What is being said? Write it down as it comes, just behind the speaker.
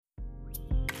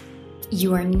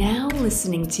You are now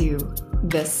listening to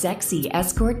The Sexy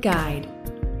Escort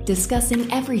Guide,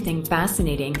 discussing everything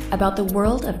fascinating about the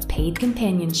world of paid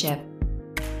companionship.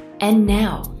 And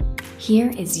now, here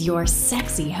is your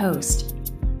sexy host,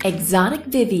 Exotic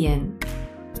Vivian.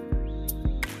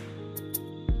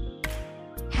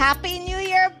 Happy New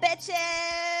Year,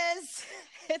 bitches!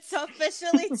 It's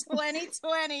officially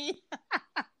 2020.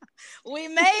 We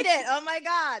made it. Oh my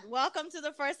God. Welcome to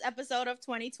the first episode of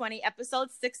 2020, episode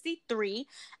 63.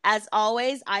 As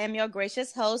always, I am your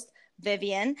gracious host,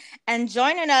 Vivian. And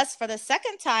joining us for the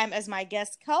second time as my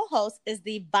guest co-host is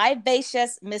the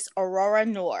vivacious Miss Aurora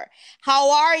Noor.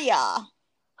 How are ya?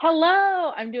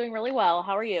 Hello. I'm doing really well.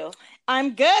 How are you?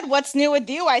 I'm good. What's new with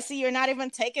you? I see you're not even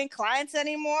taking clients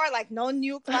anymore. Like no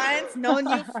new clients, no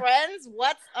new friends.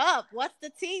 What's up? What's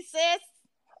the tea, sis?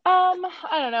 I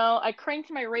don't know. I cranked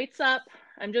my rates up.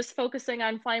 I'm just focusing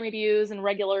on Fly Me to Use and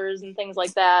regulars and things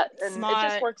like that. And Smart. It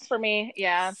just works for me.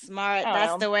 Yeah. Smart.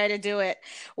 That's the way to do it.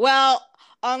 Well,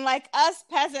 unlike us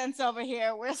peasants over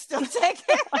here, we're still taking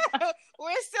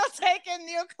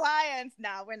new clients.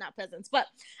 No, we're not peasants, but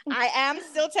I am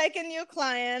still taking new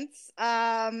clients.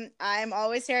 I'm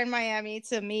always here in Miami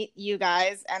to meet you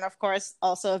guys, and of course,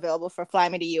 also available for Fly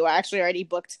Me to You. I actually already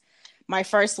booked my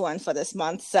first one for this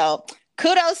month, so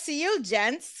kudos to you,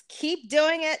 gents. Keep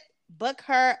doing it. Book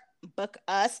her, book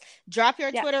us. Drop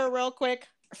your Twitter real quick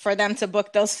for them to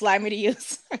book those Fly Me to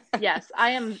Use. Yes,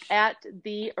 I am at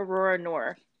the Aurora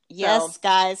Noor. Yes,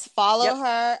 guys, follow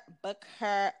her, book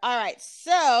her. All right,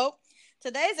 so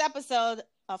today's episode,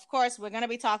 of course, we're going to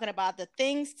be talking about the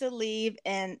things to leave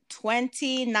in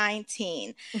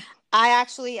 2019. I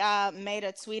actually made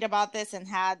a tweet about this and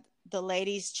had the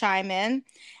ladies chime in,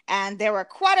 and there were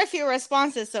quite a few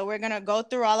responses, so we're going to go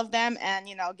through all of them and,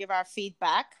 give our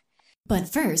feedback. But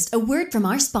first, a word from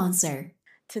our sponsor.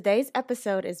 Today's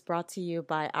episode is brought to you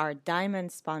by our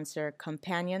diamond sponsor,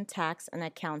 Companion Tax and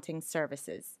Accounting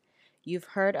Services. You've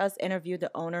heard us interview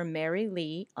the owner, Mary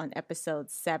Lee, on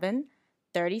episodes 7,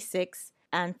 36,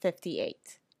 and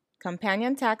 58.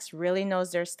 Companion Tax really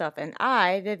knows their stuff, and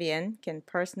I, Vivian, can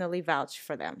personally vouch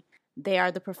for them. They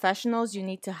are the professionals you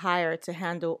need to hire to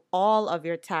handle all of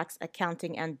your tax,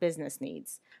 accounting, and business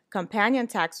needs. Companion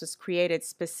Tax was created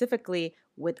specifically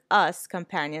with us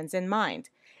companions in mind.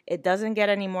 It doesn't get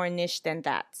any more niche than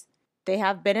that. They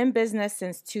have been in business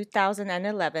since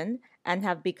 2011 and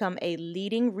have become a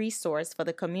leading resource for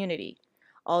the community.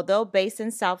 Although based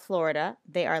in South Florida,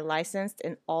 they are licensed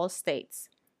in all states.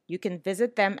 You can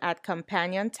visit them at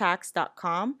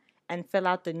companiontax.com and fill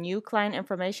out the new client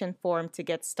information form to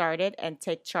get started and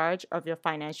take charge of your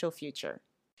financial future.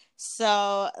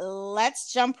 So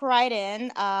let's jump right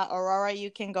in. Aurora, you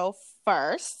can go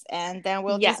first, and then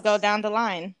we'll just go down the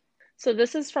line. So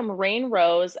this is from Rain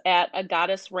Rose at A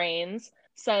Goddess Reigns.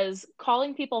 Says,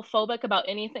 calling people phobic about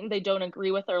anything they don't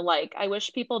agree with or like. I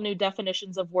wish people knew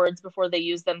definitions of words before they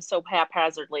use them so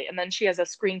haphazardly. And then she has a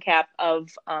screen cap of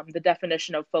the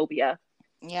definition of phobia.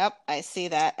 Yep, I see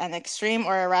that. An extreme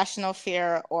or irrational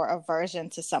fear or aversion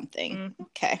to something. Mm-hmm.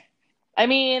 Okay. I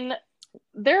mean,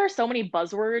 there are so many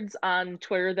buzzwords on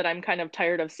Twitter that I'm kind of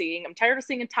tired of seeing. I'm tired of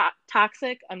seeing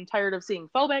toxic. I'm tired of seeing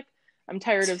phobic. I'm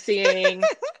tired of seeing...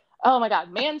 Oh my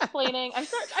God, mansplaining. I'm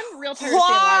real tired of seeing a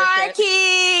lot of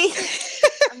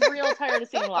shit. I'm real tired of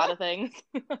seeing a lot of things.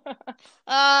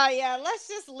 Yeah, let's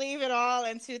just leave it all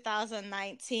in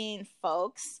 2019,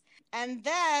 folks. And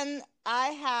then I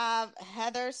have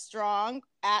Heather Strong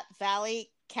at Valley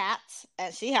Cat,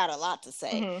 and she had a lot to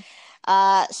say.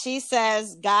 Mm-hmm. She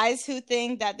says, guys who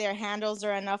think that their handles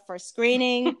are enough for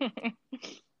screening,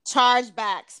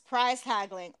 chargebacks, price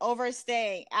haggling,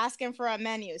 overstaying, asking for a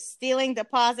menu, stealing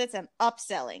deposits, and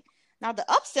upselling. Now, the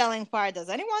upselling part, does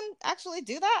anyone actually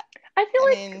do that? I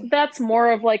feel that's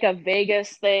more of like a Vegas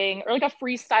thing or like a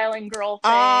freestyling girl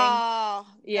thing. Oh,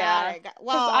 yeah.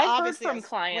 Well, I've heard from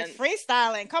clients. With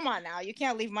freestyling, come on now. You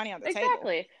can't leave money on the table.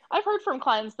 Exactly. I've heard from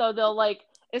clients, though, they'll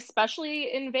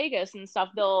especially in Vegas and stuff,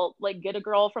 they'll get a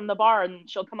girl from the bar and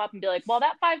she'll come up and be like, well,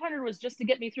 that 500 was just to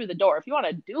get me through the door. If you want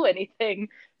to do anything,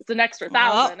 it's an extra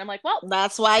 1,000. I'm like, well,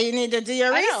 that's why you need to do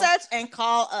your research and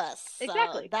call us.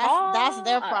 Exactly. So that's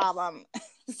their problem.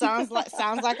 sounds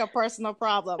like a personal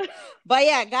problem. But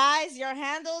yeah, guys, your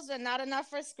handles are not enough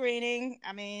for screening.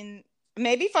 I mean,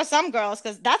 maybe for some girls,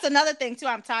 because that's another thing too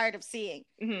I'm tired of seeing.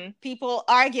 Mm-hmm. People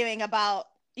arguing about,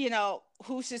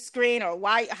 who should screen or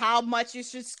how much you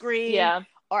should screen,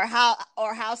 or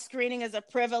how screening is a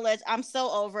privilege. I'm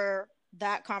so over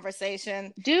that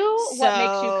conversation. Do what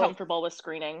makes you comfortable with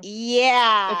screening.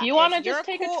 Yeah. If you want to just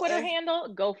take a Twitter handle,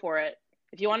 go for it.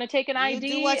 If you want to take an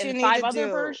ID and 5 other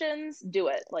versions, do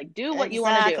it. Do what you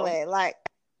want to do. Like,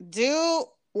 Do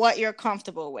what you're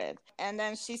comfortable with. And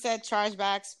then she said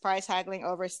chargebacks, price haggling,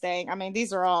 overstaying. I mean,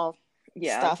 these are all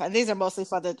stuff, and these are mostly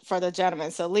for the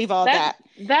gentlemen. So leave all that.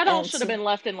 That all should have been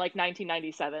left in like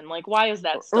 1997. Like, why is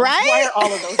that still? Right? Why are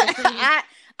all of those?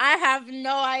 I have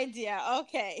no idea.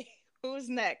 Okay, who's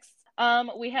next?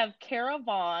 We have Cara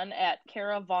Vaughn at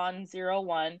Cara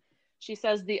Vaughn01. She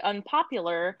says the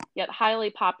unpopular yet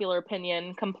highly popular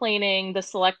opinion, complaining the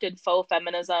selected faux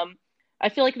feminism. I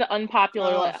feel like the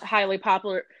unpopular, highly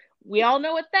popular, we all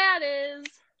know what that is.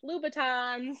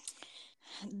 Louboutins.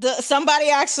 Somebody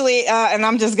actually, and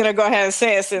I'm just gonna go ahead and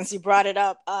say it since you brought it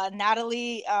up.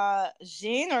 Natalie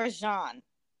Jean or Jean,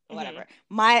 whatever.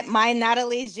 My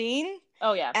Natalie Jean.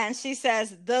 Oh yeah. And she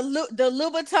says the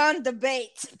Louboutin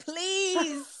debate.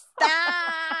 Please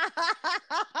stop.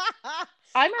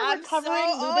 I'm a recovering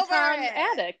Louboutin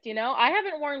addict. You know, I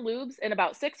haven't worn lubes in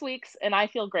about 6 weeks, and I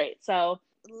feel great. So,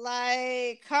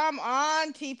 like, come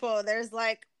on, people. There's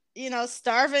like,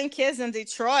 starving kids in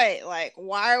Detroit. Like,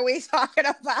 why are we talking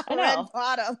about red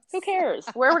bottoms? Who cares?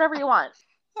 Wear whatever you want.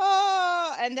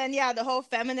 Oh, and then the whole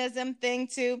feminism thing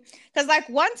too. Because like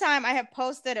one time I had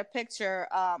posted a picture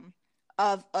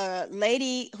of a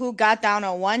lady who got down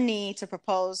on one knee to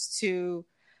propose to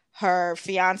her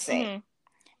fiance.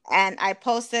 And I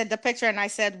posted the picture and I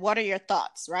said, "What are your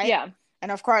thoughts?" Right? Yeah.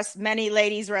 And of course, many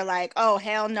ladies were like, "Oh,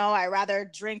 hell no. I rather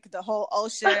drink the whole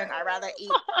ocean.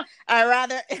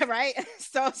 Right?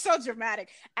 So dramatic.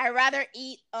 I rather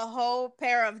eat a whole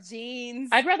pair of jeans.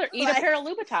 I'd rather eat a pair of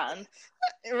Louboutins."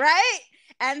 Right?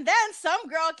 And then some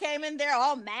girl came in there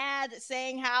all mad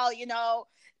saying how,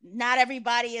 not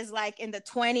everybody is like in the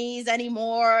 20s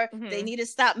anymore. They need to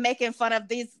stop making fun of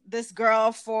this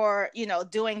girl for,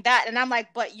 doing that. And I'm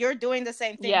like, but you're doing the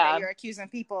same thing that you're accusing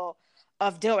people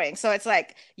of doing. So it's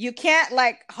like, you can't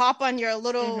like hop on your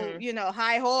little,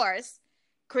 high horse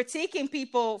critiquing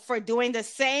people for doing the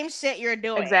same shit you're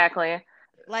doing. Exactly.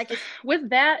 Like with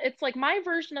that, it's like my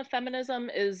version of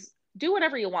feminism is do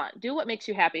whatever you want. Do what makes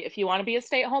you happy. If you want to be a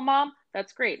stay-at-home mom,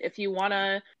 that's great. If you want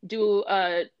to do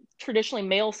a traditionally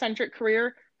male-centric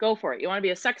career, go for it. You want to be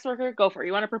a sex worker, go for it.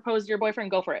 You want to propose to your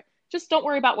boyfriend, go for it. Just don't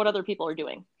worry about what other people are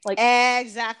doing. Like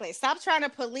exactly. Stop trying to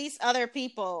police other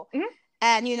people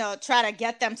and try to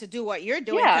get them to do what you're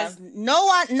doing, because no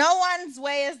one's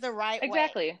way is the right way.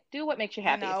 Exactly. Do what makes you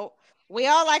happy. We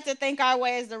all like to think our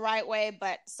way is the right way,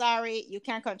 but sorry, you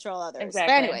can't control others.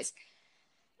 Exactly. But anyways,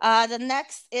 the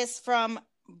next is from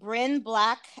Bryn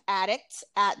Black Addict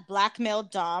at Blackmail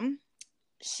Dom.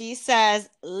 She says,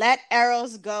 "Let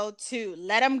Eros go too.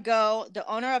 Let him go. The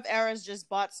owner of Eros just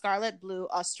bought Scarlet Blue,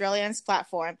 Australian's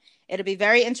platform. It'll be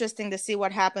very interesting to see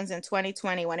what happens in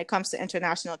 2020 when it comes to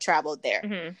international travel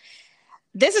there."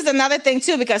 This is another thing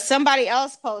too, because somebody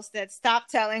else posted, "Stop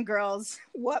telling girls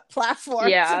what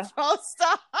platform to post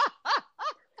on."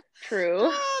 True.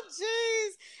 Oh,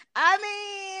 jeez. I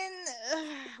mean,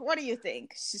 what do you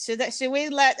think? Should we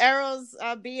let Eros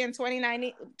be in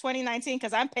 2019?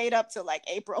 Because I'm paid up to like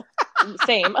April.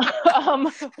 Same.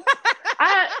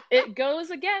 It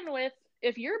goes again with,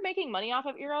 if you're making money off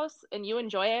of Eros and you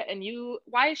enjoy it, and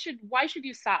why should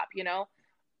you stop?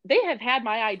 They have had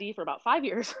my ID for about 5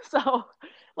 years, so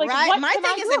like, right. My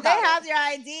thing is, if they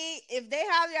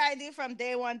have your ID from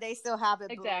day one, they still have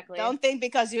it. Exactly. Don't think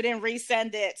because you didn't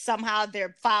resend it, somehow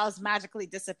their files magically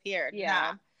disappeared. Yeah.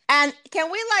 Nah. And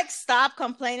can we like stop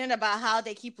complaining about how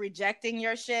they keep rejecting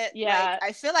your shit? Yeah. Like,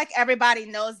 I feel like everybody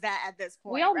knows that at this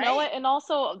point. We all know it, and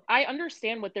also I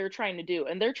understand what they're trying to do,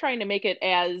 and they're trying to make it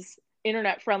as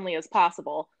internet friendly as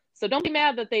possible. So don't be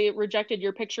mad that they rejected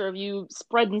your picture of you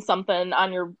spreading something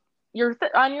on your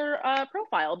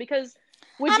profile, because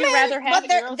would you rather have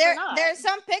Eros or not? There's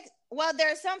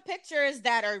some pictures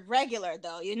that are regular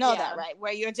though. That, right?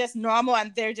 Where you're just normal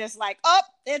and they're just like, "Oh,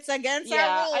 it's against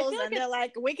our rules," and they're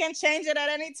like, "We can change it at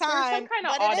any time." There's some kind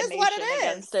of but automation it is what it is.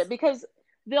 against it, because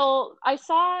I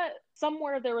saw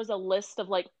somewhere there was a list of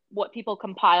like what people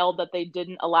compiled that they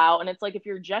didn't allow, and it's like if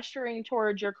you're gesturing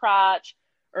towards your crotch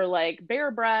or like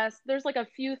bare breast, there's like a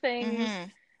few things.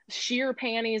 Sheer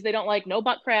panties they don't like, no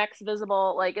butt cracks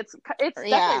visible. Like it's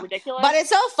definitely ridiculous. But it's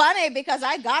so funny because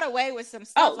I got away with some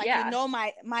stuff.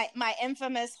 My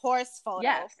infamous horse photo.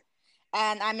 Yes.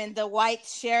 And I'm in the white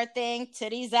share thing,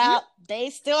 titties out. They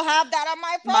still have that on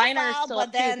my profile. Mine are still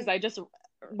up too, because I just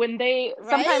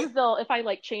sometimes they'll, if I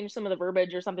like change some of the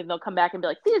verbiage or something, they'll come back and be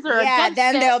like, "These are against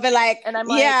then it." They'll be like, and I'm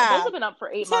like, those have been up for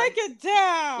 8 months. Take it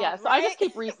down. Yeah, so I just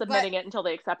keep resubmitting it until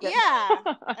they accept it.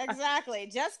 Yeah, exactly.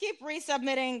 Just keep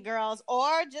resubmitting, girls,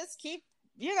 or just keep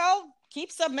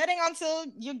keep submitting until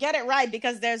you get it right,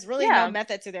 because there's really no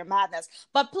method to their madness.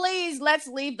 But please, let's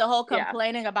leave the whole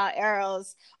complaining about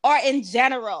arrows, or in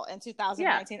general in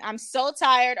 2019. I'm so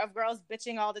tired of girls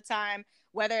bitching all the time,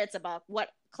 whether it's about what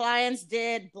clients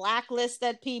did,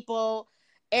 blacklisted people,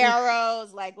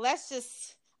 arrows. Like, let's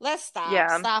stop.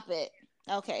 Yeah. Stop it.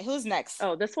 Okay, who's next?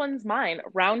 Oh, this one's mine.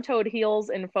 Round-toed heels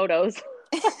in photos.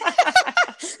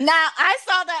 Now, I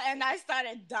saw that and I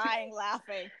started dying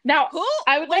laughing. Now,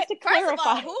 I would like to clarify. First of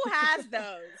all, who has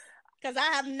those? Because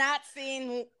I have not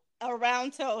seen a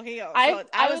round-toe heel. So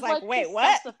I was like, wait, to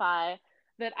what? Specify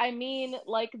that I mean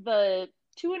like the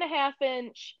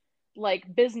 2.5-inch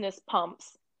like business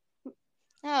pumps.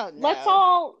 Oh, no. Let's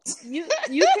all, you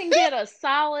can get a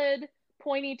solid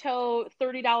pointy toe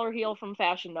 $30 heel from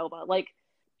Fashion Nova. Like,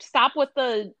 stop with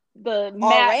the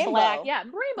matte Rainbow. Black. Yeah,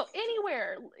 Rainbow,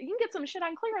 anywhere. You can get some shit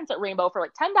on clearance at Rainbow for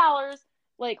like $10.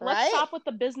 Like, let's stop with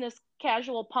the business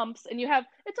casual pumps. And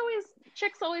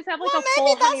chicks always have like a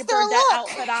full Honey Burdette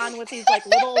outfit on with these like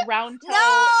little round toe.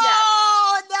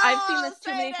 No, I've seen this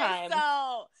too many times.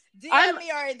 So. DM me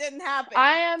or it didn't happen.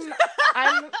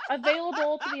 I'm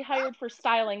available to be hired for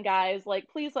styling, guys. Like,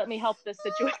 please let me help this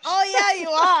situation. Oh yeah, you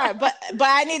are. But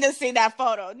I need to see that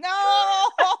photo. No.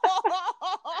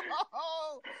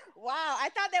 Wow, I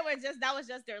thought that was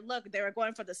just their look. They were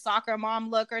going for the soccer mom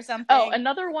look or something. Oh,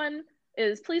 another one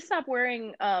is please stop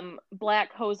wearing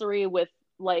black hosiery with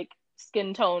like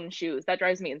skin tone shoes. That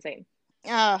drives me insane.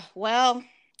 Well,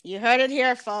 you heard it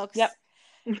here, folks. Yep.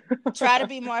 Try to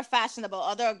be more fashionable.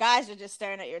 Other guys are just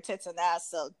staring at your tits and ass,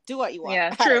 so do what you want.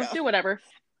 Yeah, true. Do whatever.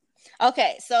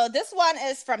 Okay, so this one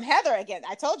is from Heather again.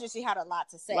 I told you she had a lot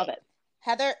to say. Love it.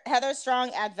 Heather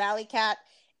Strong at Valley Cat.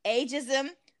 Ageism,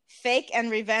 fake and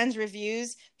revenge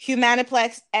reviews,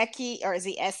 Humaniplex, Eki, or is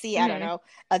he SE? I don't know.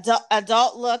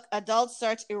 Adult look, adult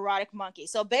search, erotic monkey.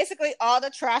 So basically all the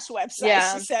trash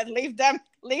websites, she said, leave them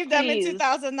in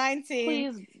 2019.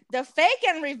 Please. The fake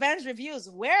and revenge reviews.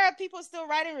 Where are people still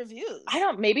writing reviews? I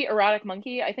don't. Maybe Erotic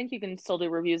Monkey. I think you can still do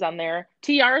reviews on there.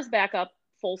 TR's back up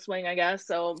full swing, I guess.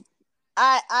 So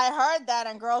I heard that,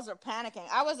 and girls are panicking.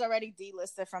 I was already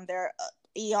delisted from there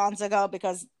eons ago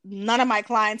because none of my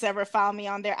clients ever found me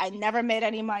on there. I never made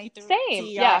any money through Same, TR.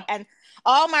 yeah. And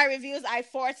all my reviews, I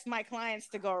forced my clients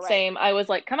to go right. Same. I was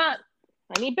like, come on.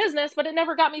 I need business, but it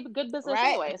never got me good business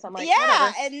anyway. So I'm like,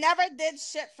 yeah, whatever. It never did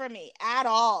shit for me at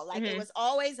all. Like it was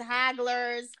always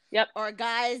hagglers, or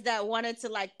guys that wanted to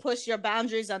like push your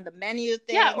boundaries on the menu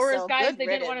thing. Yeah, or as guys they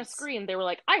didn't want to screen. They were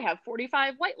like, I have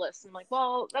 45 whitelists. I'm like,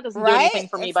 well, that doesn't do anything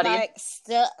for me, buddy. Like,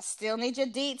 still need your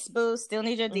deets, boo. Still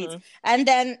need your deets. And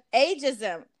then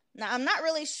ageism. Now I'm not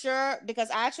really sure because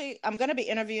I'm going to be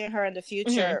interviewing her in the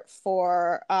future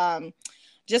for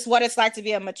just what it's like to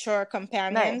be a mature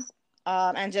companion. Nice.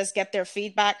 And just get their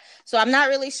feedback. So I'm not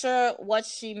really sure what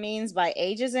she means by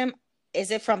ageism. Is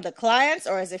it from the clients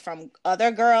or is it from other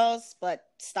girls? But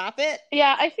stop it.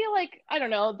 Yeah, I feel like, I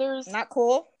don't know, there's not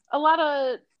cool. A lot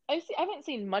of, I haven't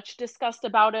seen much discussed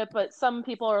about it, but some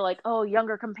people are like, oh,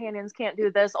 younger companions can't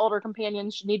do this. Older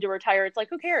companions need to retire. It's like,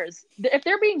 who cares? If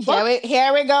they're being booked.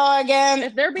 Here we go again.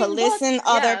 If they're being policing booked,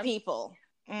 other people.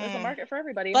 There's a market for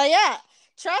everybody. But yeah,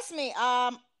 trust me.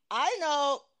 I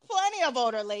know plenty of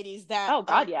older ladies that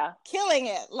are killing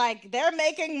it. Like they're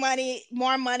making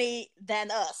more money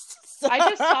than us. So. I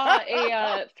just saw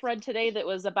a thread today that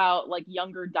was about like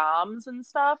younger doms and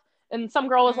stuff. And some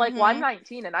girl was like, well, I'm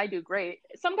 19 and I do great.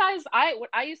 Some guys,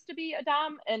 I used to be a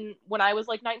dom. And when I was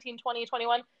like 19, 20,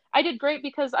 21, I did great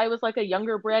because I was like a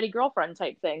younger bratty girlfriend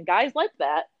type thing. Guys like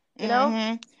that, you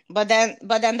know? But then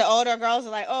the older girls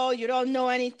are like, oh, you don't know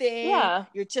anything. Yeah.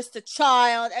 You're just a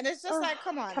child. And it's just like,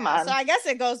 come on. So I guess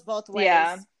it goes both ways.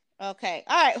 Yeah. Okay.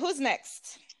 All right. Who's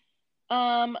next?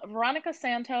 Veronica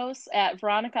Santos at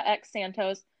Veronica X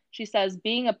Santos. She says,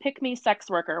 being a pick-me sex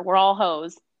worker. We're all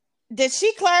hoes. Did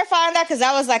she clarify on that? Because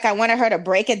I was like, I wanted her to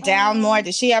break it down more.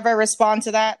 Did she ever respond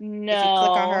to that? No. If you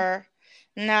click on her.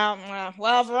 No.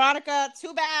 Well, Veronica,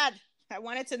 too bad. I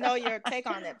wanted to know your take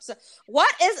on it. So what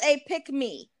is a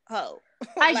pick-me hoe?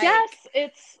 I guess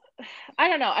it's, I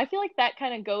don't know. I feel like that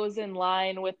kind of goes in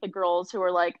line with the girls who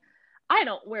are like, I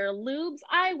don't wear lubes.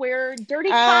 I wear dirty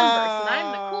Converse and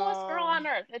I'm the coolest girl on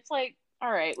earth. It's like,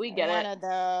 all right, we get One it. of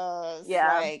those.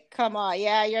 Yeah. Like, come on.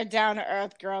 Yeah, you're down to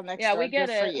earth girl next door. Yeah, we get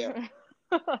Good it.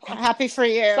 for you. Happy for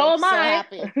you. So am I.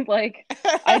 Happy. Like,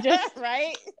 I just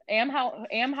right? am how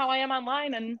I am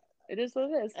online, and it is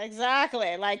what it is.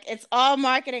 Exactly. Like, it's all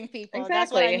marketing, people. Exactly.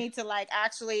 That's what I need to like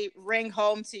actually ring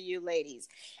home to you ladies.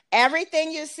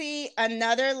 Everything you see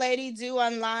another lady do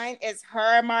online is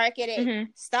her marketing.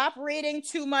 Stop reading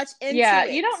too much into it. Yeah,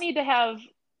 you don't need to have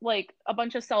like a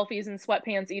bunch of selfies in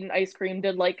sweatpants eating ice cream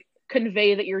did like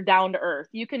convey that you're down to earth.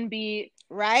 You can be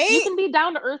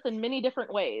down to earth in many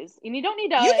different ways, and you don't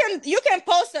need to. You can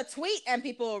post a tweet and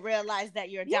people will realize that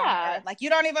you're down to earth. Like you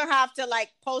don't even have to like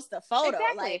post a photo.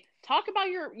 Exactly. Like talk about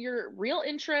your real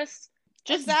interests.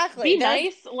 Just exactly. Be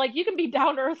nice. Like you can be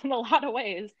down to earth in a lot of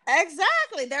ways.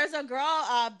 Exactly. There's a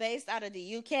girl based out of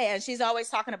the UK, and she's always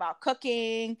talking about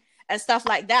cooking and stuff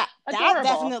like that. Adorable. That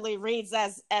definitely reads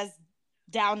as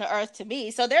down to earth to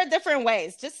me. So there are different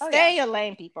ways. Just stay in your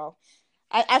lane, people.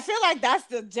 I feel like that's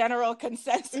the general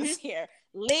consensus here.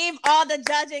 Leave all the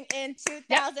judging in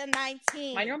 2019.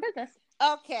 Yep. Mind your own business.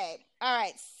 Okay. All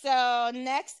right. So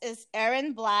next is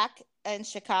Erin Black in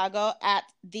Chicago at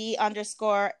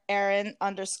 _Erin_Black.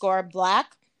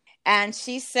 And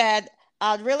she said,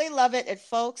 I'd really love it if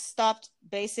folks stopped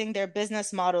basing their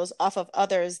business models off of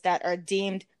others that are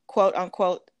deemed quote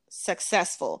unquote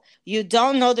successful. You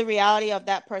don't know the reality of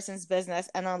that person's business,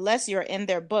 and unless you're in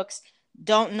their books,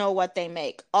 don't know what they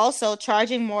make. Also,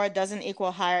 charging more doesn't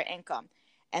equal higher income.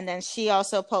 And then she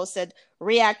also posted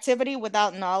reactivity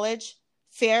without knowledge,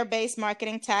 fear-based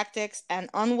marketing tactics, and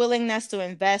unwillingness to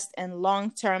invest in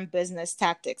long-term business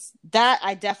tactics. That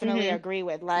I definitely agree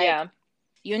with. Like,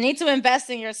 you need to invest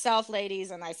in yourself,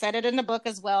 ladies. And I said it in the book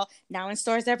as well. Now in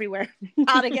stores everywhere.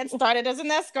 How to get started as an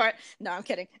escort. No, I'm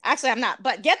kidding. Actually, I'm not.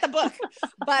 But get the book.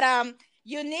 But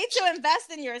you need to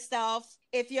invest in yourself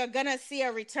if you're going to see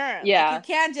a return. Yeah. Like,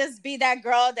 you can't just be that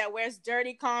girl that wears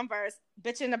dirty Converse,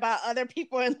 bitching about other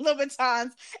people in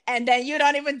Louboutins, and then you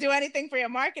don't even do anything for your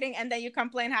marketing, and then you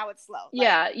complain how it's slow.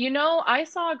 Yeah. You know, I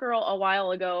saw a girl a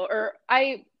while ago, or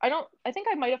I think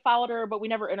I might have followed her, but we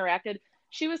never interacted.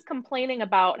 She was complaining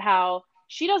about how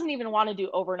she doesn't even want to do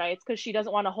overnights because she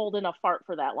doesn't want to hold in a fart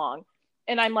for that long.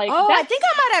 And I'm like, I think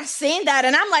I might have seen that.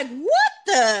 And I'm like, what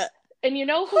the? And you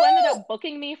know who ended up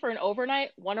booking me for an overnight?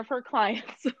 One of her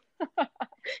clients.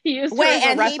 He used her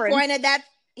as a reference.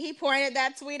 He pointed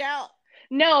that tweet out.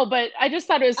 No, but I just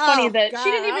thought it was funny that God,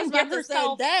 she didn't even give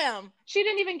herself. Damn. She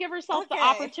didn't even give herself the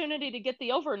opportunity to get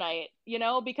the overnight, you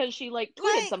know, because she like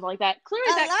tweeted something like that. Clearly,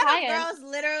 that client. A lot of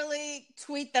girls literally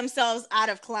tweet themselves out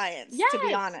of clients. Yes. To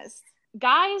be honest.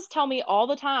 Guys tell me all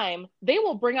the time, they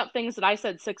will bring up things that I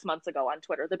said 6 months ago on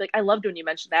Twitter. They're like, I loved when you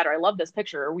mentioned that, or I love this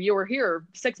picture, or you were here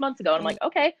 6 months ago. And I'm like,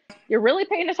 okay, you're really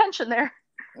paying attention there.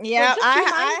 Yeah,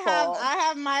 I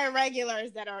have my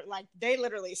regulars that are like, they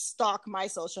literally stalk my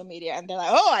social media, and they're like,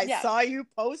 oh, I saw you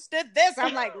posted this.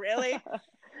 I'm like, really?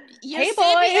 Hey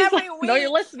boys, every week. No,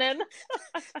 you're listening.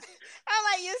 I'm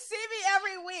like, you see me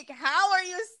every week. How are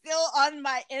you still on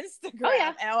my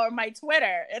Instagram or my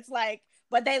Twitter? It's like,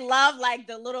 but they love like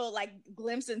the little like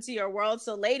glimpse into your world.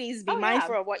 So ladies, be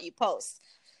mindful of what you post,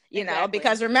 you know,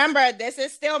 because remember, this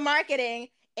is still marketing.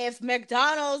 If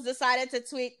McDonald's decided to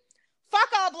tweet, fuck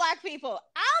all black people,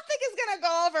 I don't think it's going to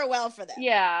go over well for them.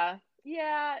 Yeah.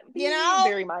 You know,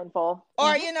 very mindful.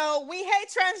 Or, you know, we hate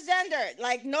transgender.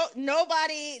 Like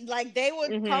nobody, like they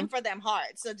would come for them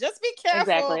hard. So just be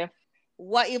careful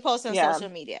what you post on social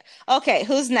media. Okay.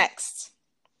 Who's next?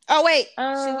 Oh, wait.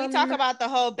 Should we talk about the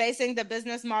whole basing the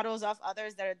business models off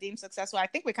others that are deemed successful? I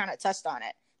think we kind of touched on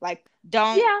it. Like,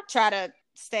 don't try to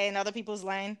stay in other people's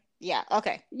lane. Yeah.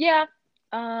 Okay. Yeah.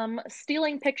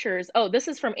 Stealing pictures. Oh, this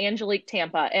is from Angelique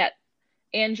Tampa at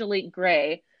Angelique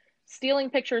Gray. Stealing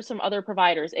pictures from other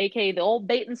providers, aka the old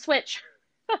bait and switch.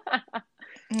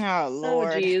 Oh,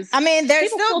 Lord. Geez. I mean,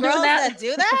 there's still girls that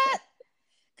do that.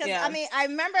 Because, I mean, I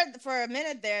remember for a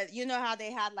minute there, you know how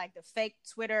they had like the fake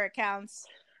Twitter accounts.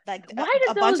 Like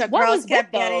a bunch of girls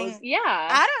kept getting. Yeah.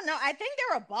 I don't know. I think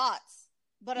there were bots.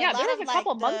 But there was a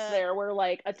couple months there where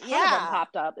like a ton of them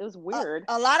popped up. It was weird.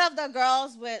 A lot of the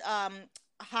girls with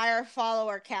higher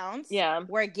follower counts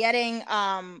were getting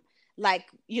like,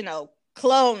 you know,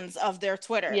 clones of their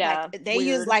Twitter. Yeah. Like, they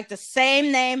use like the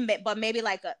same name, but maybe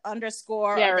like an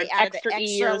underscore or they added extra the E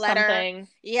extra or letter. Something.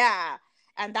 Yeah.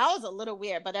 And that was a little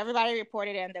weird, but everybody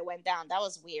reported it and they went down. That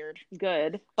was weird.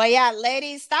 Good. But yeah,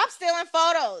 ladies, stop stealing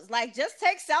photos. Like, just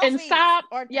take selfies and stop,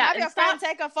 or have your friend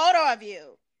take a photo of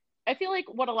you. I feel like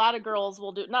what a lot of girls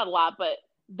will do, not a lot, but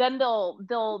then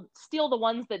they'll steal the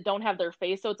ones that don't have their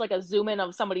face. So it's like a zoom in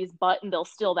of somebody's butt and they'll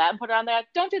steal that and put it on there.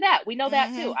 Don't do that. We know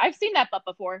that too. I've seen that butt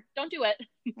before. Don't do it.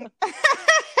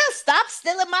 Stop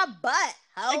stealing my butt.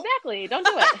 Ho. Exactly. Don't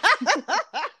do it.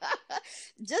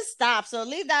 Just stop. So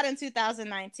leave that in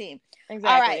 2019. Exactly.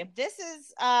 All right. This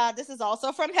is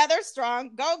also from Heather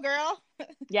Strong. Go girl.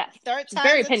 Yes. Third time.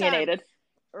 Very opinionated.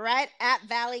 Right at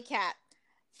Valley Cat.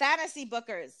 Fantasy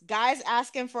bookers, guys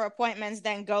asking for appointments,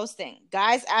 then ghosting.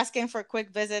 Guys asking for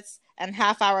quick visits and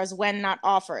half hours when not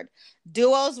offered.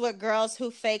 Duos with girls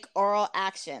who fake oral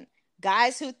action.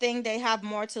 guys who think they have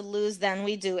more to lose than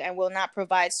we do and will not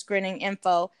provide screening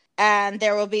info. And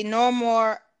there will be no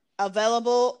more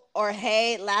available or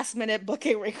hey, last minute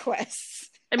booking requests.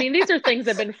 I mean, these are things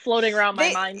that have been floating around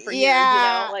my mind for years, you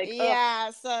know, like,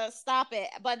 yeah, so stop it.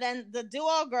 But then the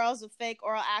duo girls with fake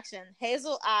oral action,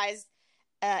 Hazel Eyes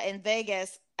in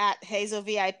Vegas at Hazel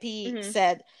VIP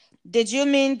said, did you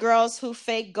mean girls who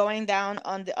fake going down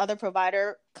on the other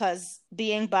provider? Because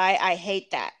being bi, I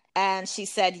hate that. And she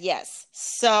said yes.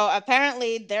 So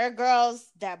apparently there are girls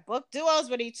that book duos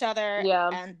with each other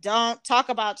and don't talk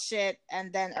about shit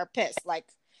and then are pissed. Like,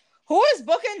 who is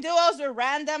booking duos with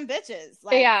random bitches?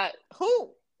 Like,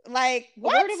 who? Like,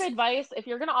 what? Word of advice, if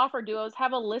you're going to offer duos,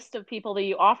 have a list of people that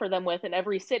you offer them with in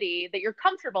every city that you're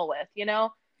comfortable with, you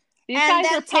know? These guys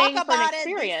are paying for an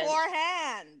experience.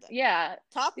 Beforehand. Yeah.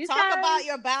 Talk about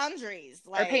your boundaries.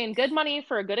 Like, are paying good money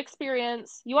for a good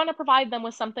experience. You want to provide them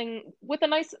with something, with a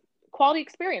nice quality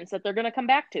experience that they're going to come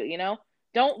back to, you know?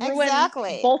 Don't ruin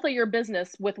both of your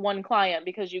business with one client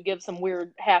because you give some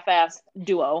weird half-ass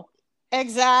duo.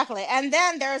 Exactly. And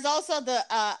then there's also the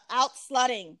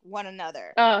out-slutting one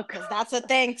another. Because that's a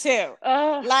thing, too.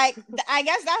 Like, I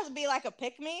guess that would be like a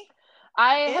pick-me.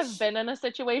 I have been in a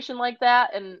situation like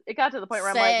that, and it got to the point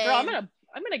where I'm like, girl,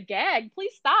 I'm gonna gag.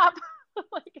 Please stop.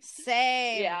 Like,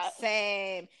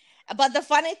 same. But the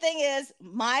funny thing is,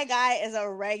 my guy is a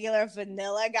regular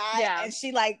vanilla guy, and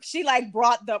she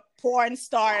brought the porn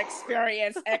star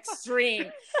experience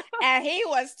extreme, and he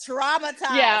was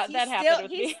traumatized. Yeah, that happened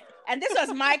with me. And this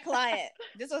was my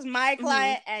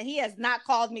client. And he has not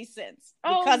called me since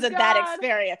because of that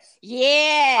experience.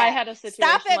 Yeah. I had a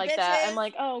situation like that. I'm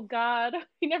like, oh God,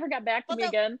 he never got back to me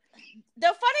again. The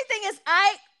funny thing is,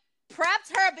 I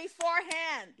prepped her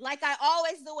beforehand, like I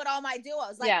always do with all my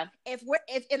duos. Like, if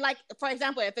for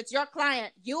example, if it's your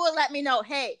client, you will let me know,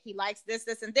 hey, he likes this,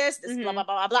 and this, blah, blah, blah,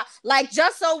 blah, blah. Like,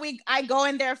 just so I go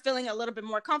in there feeling a little bit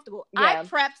more comfortable. I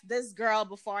prepped this girl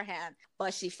beforehand,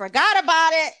 but she forgot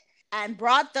about it and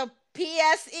brought the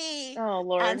PSE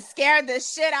and scared the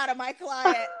shit out of my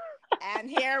client. And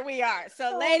here we are.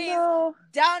 So, ladies,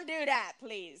 don't do that,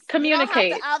 please. Communicate. You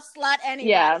don't have to out-slut anybody.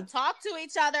 Yeah. Talk to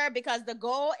each other because the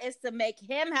goal is to make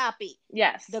him happy.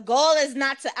 Yes. The goal is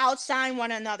not to outshine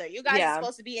one another. You guys are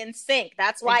supposed to be in sync.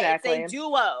 That's why it's a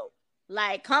duo.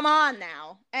 Like, come on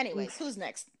now. Anyways, who's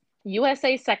next?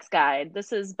 USA Sex Guide.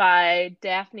 This is by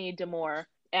Daphne Demore,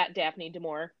 at Daphne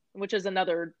Demore, which is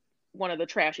another one of the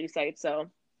trashy sites. So,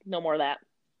 no more of that.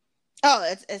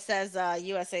 Oh, it says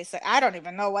USA. I don't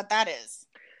even know what that is.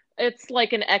 It's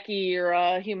like an Ecki or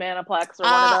a Humaniplex or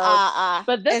one of those.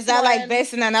 But this is that like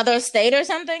based in another state or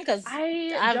something? Because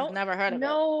I've never heard of it.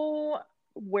 Know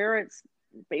where it's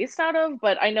based out of,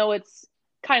 but I know it's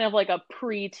kind of like a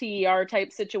pre-TER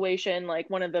type situation, like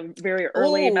one of the very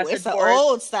early message boards. It's an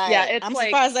old site. Yeah, I'm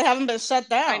surprised they haven't been shut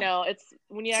down. I know. It's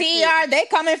when you TER, they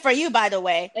coming for you, by the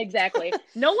way. Exactly.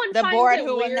 No one the finds board it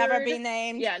who weird. will never be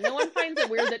named. Yeah, no one finds it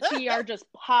weird that TER just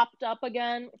popped up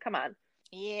again. Come on.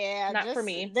 Yeah, not for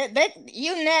me.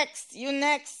 You next,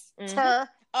 her.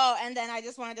 Oh, and then I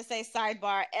just wanted to say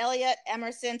sidebar. Elliot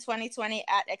Emerson 2020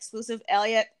 at Exclusive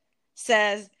Elliot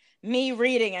says, me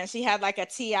reading, and she had like a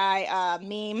TI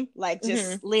meme, like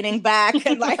just leaning back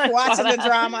and like watching the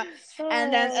drama.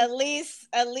 And then Elise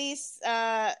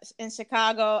in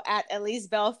Chicago at Elise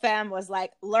Bell Femme was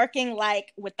like lurking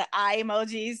like with the eye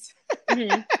emojis.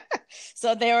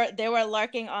 So they were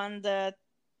lurking on the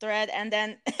thread. And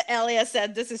then Elia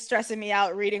said, this is stressing me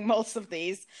out reading most of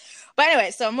these. But anyway,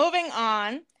 so moving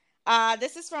on.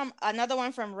 This is from another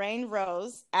one from Rain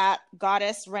Rose at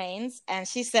Goddess Reigns, and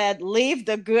she said, leave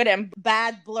the good and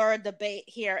bad blur debate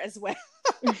here as well.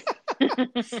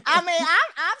 I mean,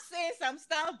 I've seen some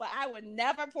stuff, but I would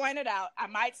never point it out. I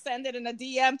might send it in a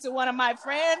DM to one of my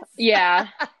friends. Yeah.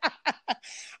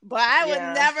 But I would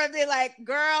never be like,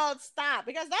 girl, stop.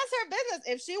 Because that's her business.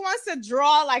 If she wants to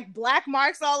draw like black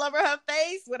marks all over her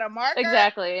face with a marker,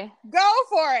 exactly, go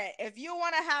for it. If you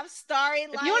want to have starry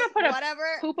light, if you want to put whatever,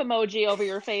 a poop emoji over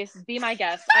your face, be my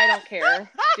guest. I don't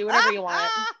care. Do whatever you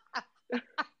want.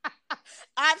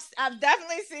 I've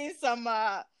definitely seen some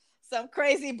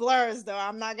crazy blurs, though.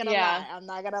 I'm not gonna lie.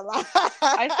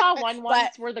 I saw one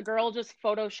once where the girl just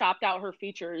photoshopped out her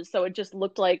features, so it just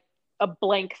looked like a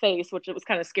blank face, which it was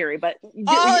kind of scary. But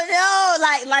no,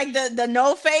 like the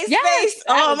no face face.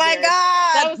 Oh my god,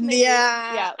 that was maybe,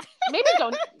 yeah. Maybe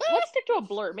don't. Let's stick to a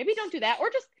blur. Maybe don't do that,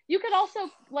 or just you could also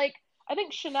like. I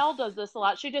think Chanel does this a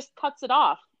lot. She just cuts it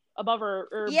off above her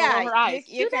or below her eyes.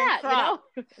 You do that, crop.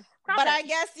 you know. But I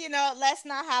guess, let's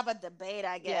not have a debate,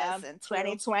 I guess, in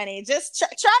 2020. Just try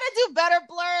to do better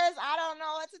blurs. I don't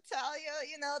know what to tell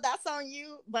you, that's on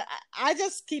you. But I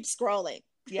just keep scrolling.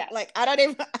 Yeah. Like I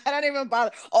don't even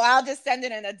bother. Or I'll just send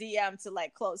it in a DM to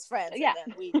like close friends. Yeah.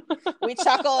 And then we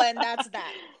chuckle and that's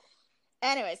that.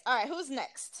 Anyways, all right, who's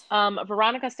next?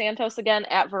 Veronica Santos again,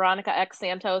 at Veronica X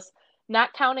Santos.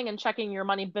 Not counting and checking your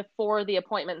money before the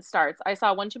appointment starts. I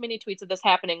saw one too many tweets of this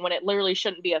happening when it literally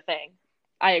shouldn't be a thing.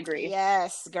 I agree.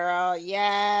 Yes, girl.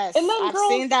 Yes. And then I've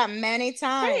seen that many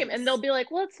times. Same. And they'll be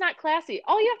like, well, it's not classy.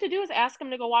 All you have to do is ask him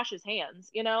to go wash his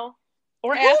hands, Or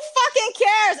who ask... fucking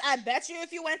cares? I bet you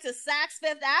if you went to Saks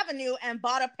Fifth Avenue and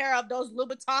bought a pair of those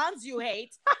Louboutins you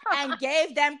hate and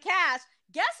gave them cash,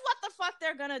 guess what the fuck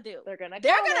they're gonna do? They're gonna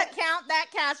count that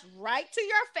cash right to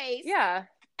your face. Yeah.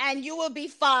 And you will be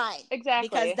fine. Exactly.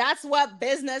 Because that's what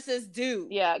businesses do.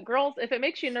 Yeah, girls, if it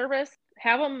makes you nervous,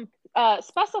 have them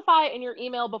specify in your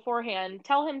email beforehand.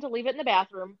 Tell him to leave it in the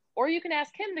bathroom. Or you can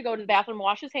ask him to go to the bathroom,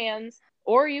 wash his hands.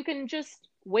 Or you can just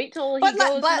wait till he goes in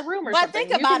the room or something. But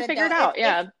think about it, figure it out.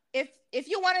 If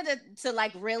you wanted to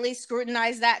like really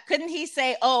scrutinize that, couldn't he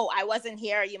say, "Oh, I wasn't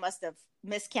here. You must have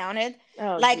miscounted."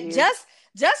 Oh, like geez.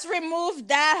 just remove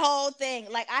that whole thing.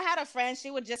 Like I had a friend, she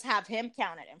would just have him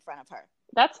count it in front of her.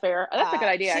 That's fair. That's a good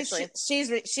idea, actually.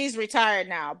 She's retired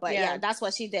now, but yeah, that's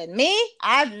what she did. Me,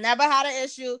 I've never had an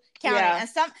issue counting.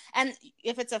 And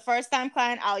if it's a first time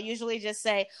client, I'll usually just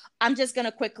say, "I'm just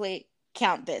gonna quickly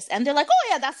count this," and they're like, "Oh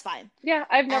yeah, that's fine." Yeah,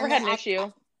 I've never had an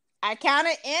issue. I count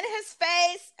it in his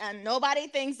face, and nobody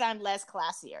thinks I'm less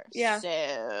classier. Yeah.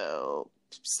 So,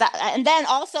 and then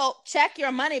also check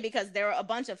your money because there are a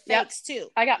bunch of fakes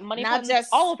too. I got money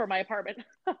all over my apartment.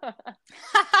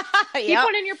 Keep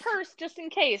one in your purse just in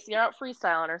case you're out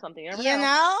freestyling or something.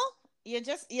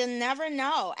 You never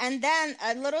know. And then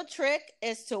a little trick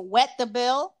is to wet the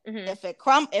bill. Mm-hmm. If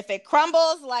it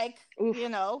crumbles, like oof.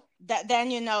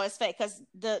 Then it's fake because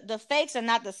the fakes are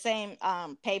not the same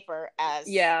paper as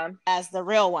the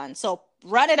real one. So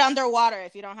run it underwater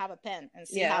if you don't have a pen and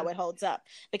see how it holds up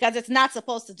because it's not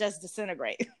supposed to just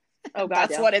disintegrate. Oh God,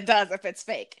 that's what it does if it's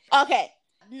fake. Okay,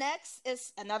 next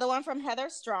is another one from Heather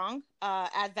Strong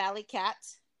at Valley Cat,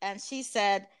 and she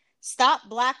said, "Stop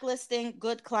blacklisting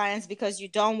good clients because you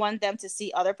don't want them to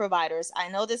see other providers. I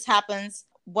know this happens.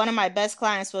 One of my best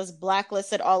clients was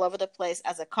blacklisted all over the place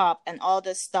as a cop, and all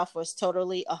this stuff was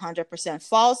totally 100%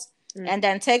 false." And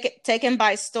then taken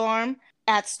by Storm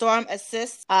at Storm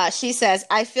Assist. She says,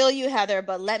 "I feel you, Heather,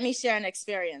 but let me share an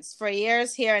experience. For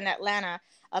years here in Atlanta,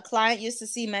 a client used to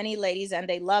see many ladies and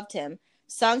they loved him,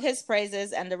 sung his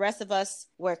praises, and the rest of us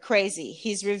were crazy.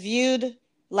 He's reviewed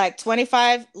like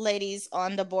 25 ladies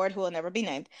on the board who will never be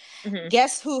named. Mm-hmm.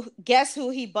 Guess who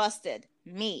he busted?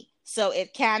 Me. So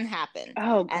it can happen."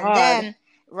 Oh, God.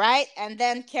 And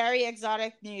then Carrie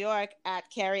Exotic New York at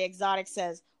Carrie Exotic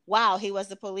says, "Wow, he was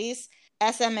the police?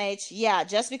 SMH, yeah,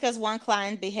 just because one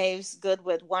client behaves good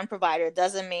with one provider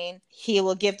doesn't mean he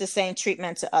will give the same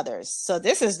treatment to others." So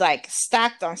this is like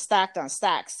stacked on stacked on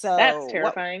stacked. So that's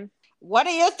terrifying. What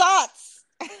are your thoughts?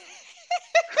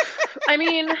 I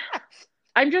mean,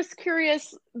 I'm just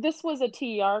curious. This was a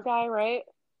TER guy, right?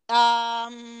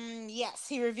 Yes,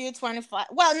 he reviewed 25.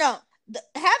 Well, no,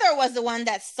 Heather was the one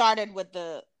that started with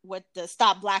the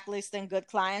stop blacklisting good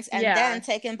clients, and then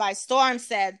Taken by Storm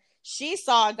said she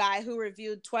saw a guy who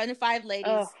reviewed 25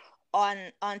 ladies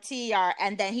on TER,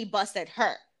 and then he busted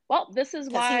her. Well, this is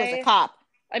why he was a cop.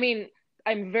 I mean,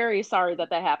 I'm very sorry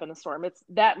that happened to Storm.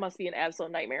 That must be an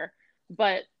absolute nightmare.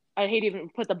 But I hate even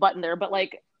put the button there. But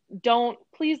like,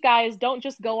 please guys, don't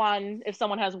just go on if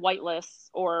someone has whitelists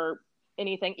or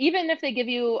anything. Even if they give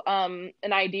you an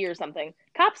ID or something,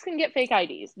 cops can get fake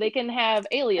IDs. They can have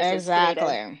aliases. Exactly.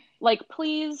 Created. Like,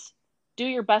 please do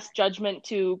your best judgment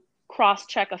to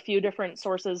cross-check a few different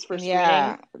sources for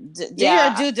screening. Do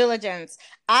your due diligence.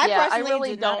 I personally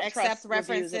really do not accept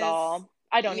references at all.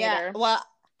 I don't either. Well,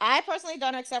 I personally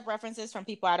don't accept references from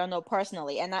people I don't know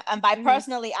personally. And by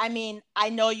personally, I mean,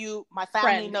 I know you, my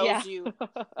family knows you.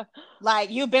 Like,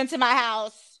 you've been to my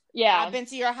house. Yeah. I've been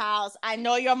to your house. I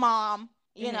know your mom.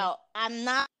 You know, I'm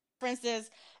not references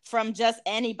from just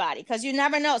anybody. Because you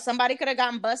never know. Somebody could have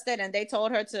gotten busted and they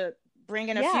told her to bring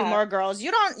in a few more girls.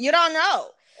 You don't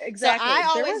know. Exactly. So I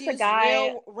always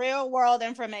use real world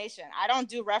information. I don't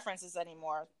do references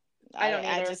anymore. I don't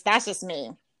either. That's just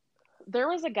me. There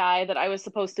was a guy that I was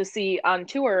supposed to see on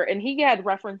tour, and he had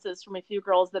references from a few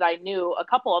girls that I knew, a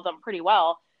couple of them pretty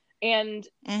well. And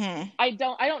I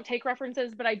don't take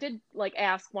references, but I did like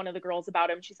ask one of the girls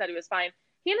about him. She said he was fine.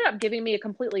 He ended up giving me a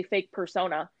completely fake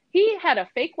persona. He had a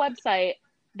fake website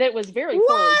that was very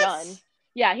poorly done.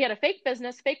 Yeah, he had a fake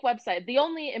business, fake website. The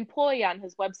only employee on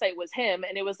his website was him,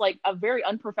 and it was like a very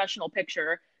unprofessional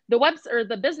picture.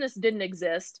 The business didn't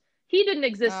exist. he didn't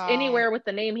exist Oh. anywhere with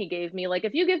the name he gave me. Like,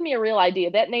 if you give me a real ID,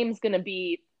 that name's going to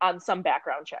be on some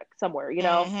background check somewhere, you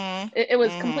know? It was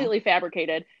completely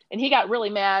fabricated. And he got really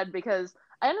mad because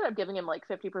I ended up giving him like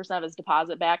 50% of his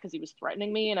deposit back because he was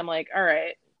threatening me. And I'm like, all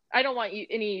right, I don't want you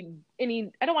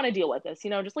I don't want to deal with this, you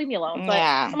know, just leave me alone. But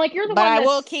I'm like, you're the one. But I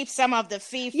will keep some of the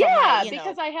fee for my,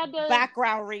 because I had to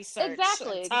background research.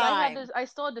 Exactly. Because I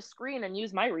still had to screen and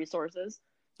use my resources.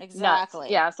 Exactly.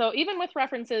 Nuts. Yeah. So even with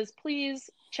references, please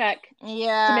check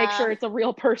to make sure it's a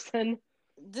real person.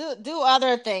 Do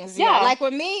other things. Yeah. Like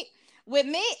with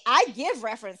me, I give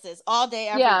references all day,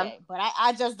 every day, but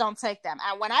I just don't take them.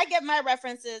 And when I get my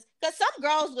references, because some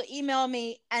girls will email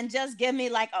me and just give me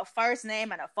like a first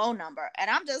name and a phone number.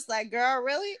 And I'm just like, girl,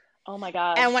 really? Oh my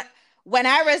God. And when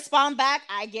I respond back,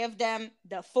 I give them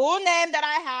the full name that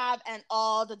I have and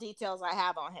all the details I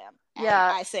have on him. And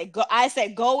I say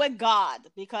go with God,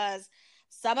 because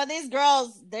some of these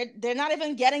girls, they're not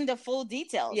even getting the full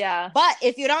details. Yeah. But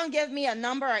if you don't give me a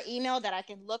number or email that I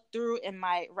can look through in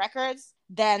my records,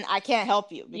 then I can't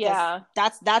help you. Because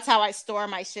that's how I store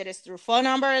my shit, is through phone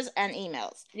numbers and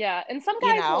emails. Yeah. And some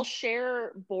guys will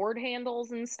share board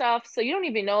handles and stuff, so you don't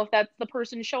even know if that's the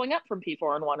person showing up from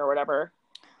P4N1 or whatever.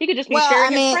 He could just be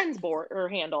sharing his friend's board or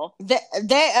handle. They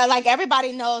like,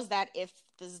 everybody knows that if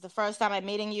this is the first time I'm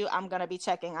meeting you, I'm gonna be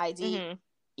checking ID.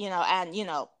 You know, and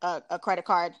a credit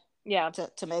card,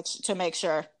 to make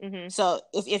sure. So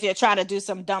if you're trying to do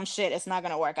some dumb shit, it's not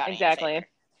gonna work out. Exactly.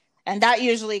 And that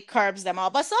usually curbs them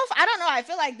all. But I don't know. I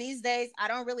feel like these days I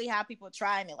don't really have people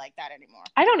try me like that anymore.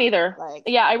 I don't either.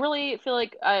 I really feel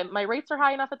like my rates are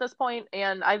high enough at this point,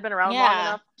 and I've been around long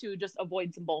enough to just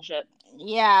avoid some bullshit.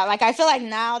 Yeah, like I feel like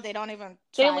now they don't even.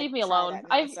 They leave me alone.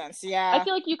 I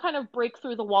feel like you kind of break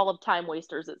through the wall of time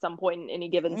wasters at some point in any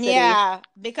given city. Yeah,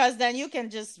 because then you can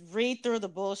just read through the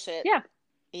bullshit. Yeah.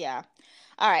 Yeah.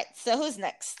 All right. So who's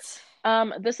next?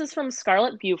 This is from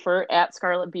Scarlett Buford at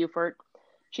Scarlett Buford.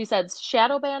 She said,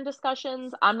 shadow ban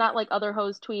discussions. I'm not like other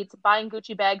hoes tweets. Buying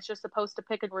Gucci bags just supposed to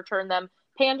pick and return them.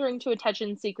 Pandering to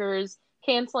attention seekers.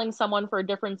 Canceling someone for a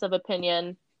difference of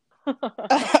opinion.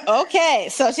 Okay,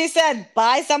 so she said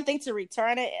buy something to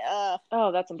return it.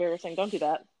 Oh, that's embarrassing. Don't do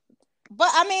that. But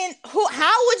I mean,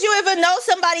 how would you even know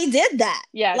somebody did that?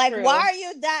 Yeah, like true. why are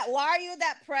you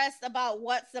that pressed about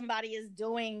what somebody is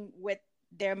doing with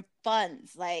their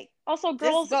funds? Like, also,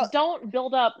 girls, don't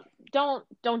build up. Don't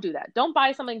do that. Don't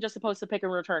buy something just supposed to pick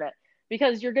and return it,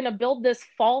 because you're gonna build this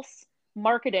false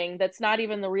marketing that's not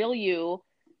even the real you.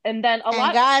 And then a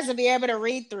lot guys will be able to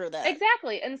read through that.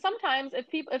 Exactly. And sometimes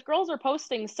if girls are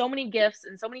posting so many gifts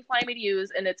and so many Fly Me to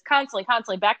Use, and it's constantly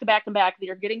back to back that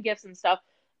you're getting gifts and stuff,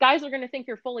 guys are going to think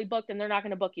you're fully booked and they're not going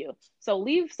to book you. So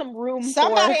leave some room.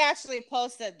 Somebody actually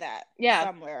posted that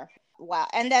somewhere. Wow.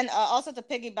 And then also to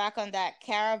piggyback on that,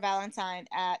 Cara Valentine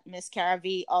at Miss Cara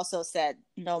V also said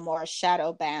no more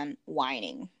shadow ban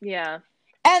whining. Yeah.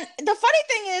 And the funny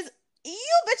thing is,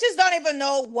 you bitches don't even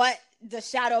know what the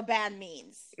shadow ban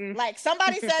means. Like,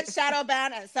 somebody said shadow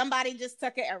ban and somebody just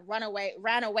took it and ran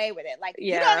away with it. Like,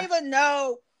 you don't even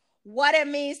know what it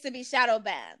means to be shadow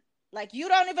banned. Like, you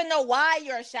don't even know why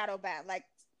you're a shadow ban. Like,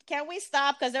 can we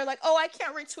stop? Because they're like, oh, I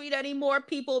can't retweet any more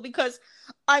people because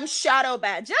I'm shadow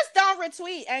banned. Just don't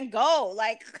retweet and go.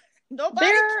 Like,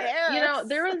 nobody cares. You know,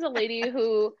 there was a lady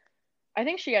who, I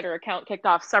think she had her account kicked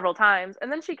off several times,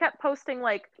 and then she kept posting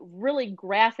like really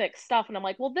graphic stuff, and I'm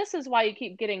like, well, this is why you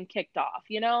keep getting kicked off,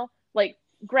 you know? Like,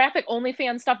 graphic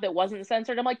OnlyFans stuff that wasn't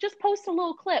censored. I'm like, just post a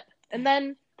little clip and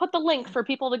then put the link for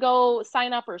people to go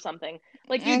sign up or something.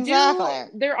 Like,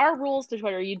 there are rules to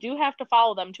Twitter. You do have to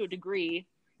follow them to a degree,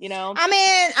 you know? I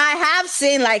mean, I have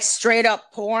seen like straight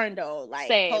up porn though, like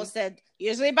posted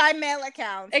usually by male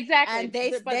accounts. Exactly. And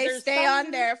they stay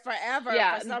on there forever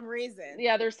for some reason.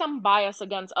 Yeah, there's some bias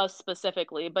against us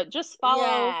specifically, but just follow.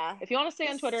 Yeah. If you want to stay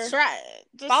on Twitter,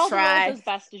 follow the rules as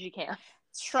best as you can.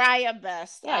 Try your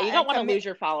best. Yeah, you don't want to lose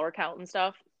your follower count and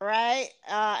stuff. Right.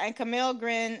 And Camille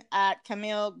Green at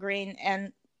Camille Green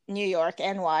and New York,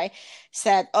 NY,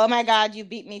 said, oh my God, you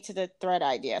beat me to the thread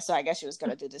idea. So I guess she was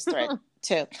going to do this thread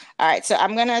too. All right. So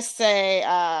I'm going to say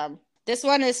this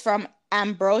one is from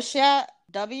Ambrosia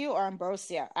W or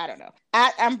Ambrosia. I don't know.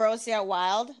 At Ambrosia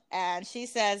Wild. And she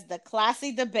says the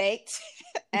classy debate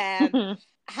and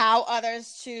how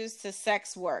others choose to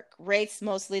sex work. Rates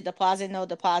mostly deposit, no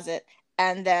deposit.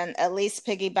 And then Elise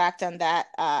piggybacked on that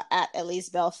at Elise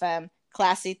Belfem,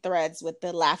 classy threads with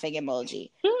the laughing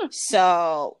emoji.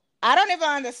 So I don't even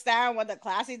understand what the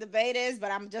classy debate is,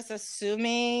 but I'm just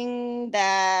assuming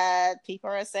that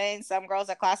people are saying some girls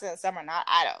are classy and some are not.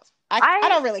 I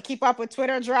don't really keep up with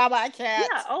Twitter drama. I can't.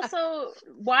 Yeah. Also,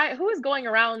 who is going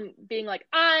around being like,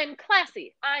 I'm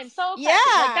classy, I'm so classy?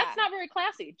 Yeah. Like, that's not very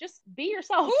classy. Just be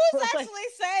yourself. Who's Like, actually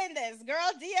saying this?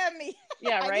 Girl, DM me.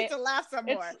 yeah, I right. need to laugh some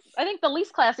more. I think the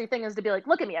least classy thing is to be like,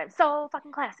 look at me, I'm so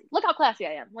fucking classy. Look how classy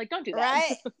I am. Like, don't do that.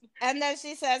 Right? And then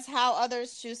she says how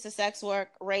others choose to sex work,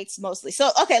 rates mostly. So,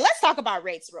 okay, let's talk about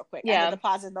rates real quick. Yeah. And the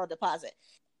deposit, no deposit.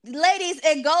 Ladies,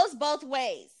 it goes both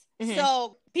ways. Mhm.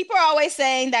 So people are always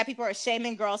saying that people are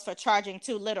shaming girls for charging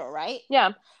too little, right?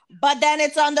 Yeah. But then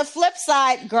it's on the flip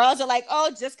side. Girls are like,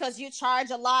 oh, just because you charge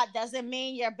a lot doesn't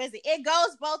mean you're busy. It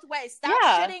goes both ways. Stop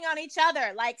Yeah. shitting on each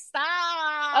other. Like, stop.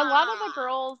 A lot of the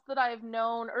girls that I've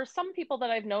known, or some people that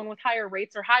I've known with higher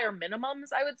rates or higher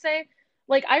minimums, I would say,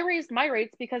 like, I raised my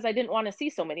rates because I didn't want to see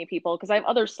so many people because I have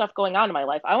other stuff going on in my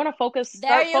life. I want to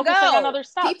start focusing on other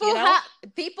stuff.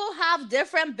 People have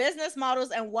different business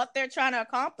models and what they're trying to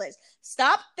accomplish.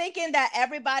 Stop thinking that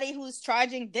everybody who's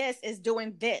charging this is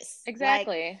doing this.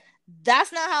 Exactly. Like,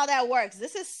 that's not how that works.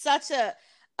 This is such a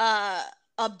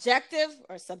subjective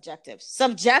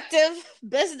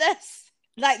business.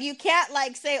 Like, you can't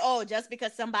like say, oh, just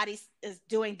because somebody is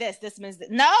doing this means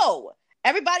that. No.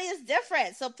 Everybody is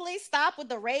different. So please stop with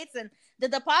the rates and the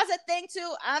deposit thing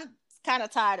too. I'm kind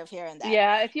of tired of hearing that.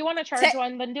 Yeah, if you want to charge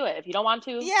one, then do it. If you don't want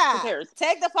to, yeah, who cares?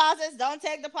 Take deposits, don't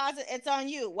take deposits. It's on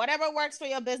you. Whatever works for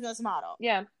your business model.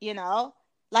 Yeah. You know?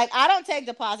 Like, I don't take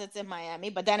deposits in Miami,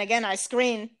 but then again, I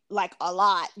screen like a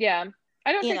lot. Yeah.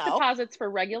 I don't take deposits for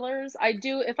regulars. I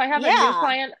do, if I have a new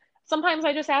client, sometimes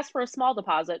I just ask for a small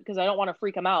deposit because I don't want to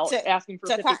freak them out asking for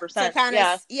 50%.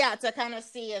 To kind of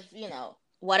see if, you know,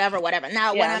 whatever.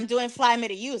 Now, when I'm doing fly me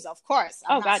to use, of course,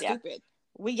 I'm not stupid. Yeah.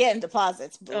 We getting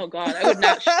deposits. Boo. Oh God,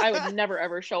 I would never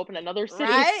ever show up in another city.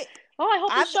 Right? Oh, I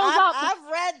hope it shows up.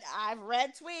 I've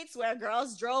read tweets where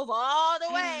girls drove all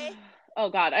the way. Oh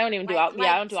God, I don't even do alcohol.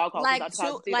 I don't do alcohol without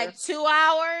deposits either. Like 2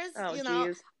 hours. Oh, you know.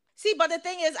 Geez. See, but the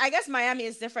thing is, I guess Miami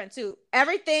is different too.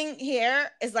 Everything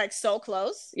here is like so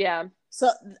close. Yeah. So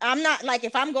I'm not like,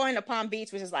 if I'm going to Palm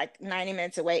Beach, which is like 90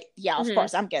 minutes away, of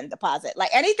course I'm getting a deposit. Like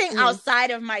anything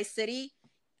outside of my city,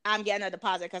 I'm getting a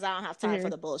deposit because I don't have time for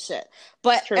the bullshit.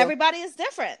 But everybody is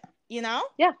different, you know?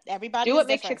 Yeah. Everybody do what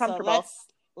makes you comfortable. So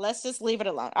let's just leave it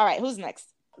alone. All right, who's next?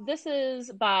 This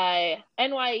is by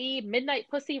NYE Midnight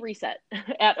Pussy Reset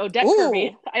at Odette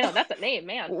Kirby. I know, that's a name,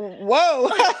 man. Whoa.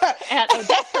 At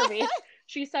Odette Kirby.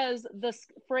 She says the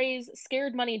phrase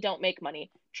 "scared money don't make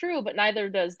money." True, but neither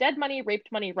does dead money, raped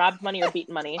money, robbed money, or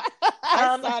beaten money.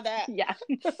 I saw that. Yeah.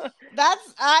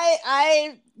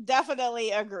 I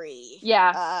definitely agree.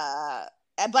 Yeah.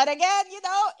 But again, you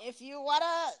know, if you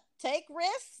wanna take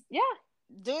risks,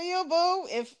 do you, boo?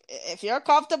 If you're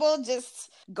comfortable just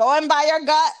going by your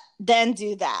gut, then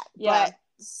do that. Yeah. But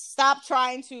stop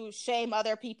trying to shame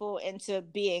other people into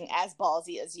being as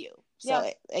ballsy as you.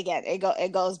 So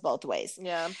it goes both ways.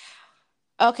 Yeah.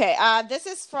 Okay. This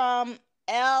is from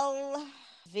El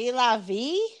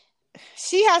Vilavi.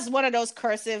 She has one of those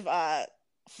cursive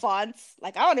fonts.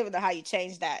 Like, I don't even know how you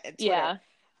change that in Twitter. Yeah.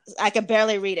 I can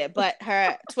barely read it, but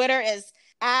her Twitter is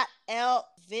at El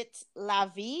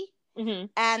Vitlavi. Mm-hmm.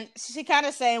 And she kind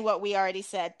of saying what we already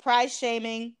said: price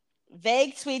shaming,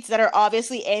 vague tweets that are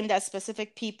obviously aimed at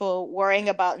specific people, worrying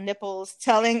about nipples,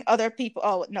 telling other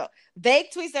people, vague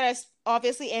tweets that are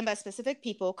obviously aimed at specific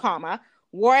people, comma,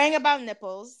 worrying about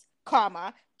nipples,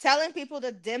 comma, telling people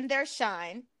to dim their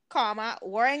shine, comma,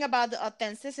 worrying about the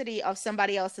authenticity of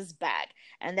somebody else's bag.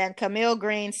 And then Camille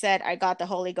Green said, I got the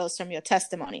Holy Ghost from your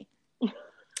testimony.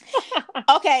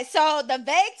 Okay, so the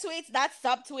vague tweets, that's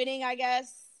subtweeting, I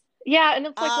guess. Yeah, and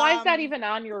it's like, why is that even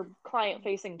on your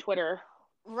client-facing Twitter?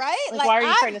 Right? Like why are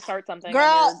you trying to start something girl,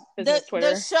 on your business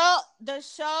Twitter? The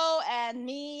show and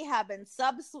me have been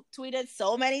subtweeted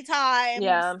so many times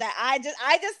that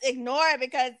I just ignore it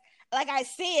because, like, I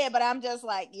see it, but I'm just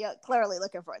like, you're clearly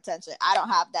looking for attention. I don't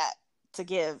have that to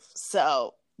give.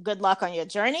 So good luck on your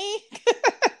journey.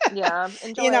 Yeah.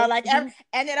 Enjoy. You know, like, and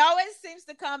it always seems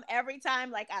to come every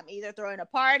time, like, I'm either throwing a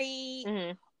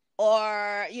party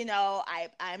or, you know,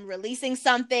 I'm releasing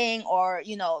something or,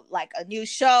 you know, like a new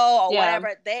show or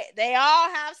whatever. They all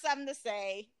have something to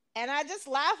say. And I just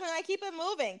laugh and I keep it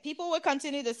moving. People will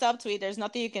continue to subtweet. There's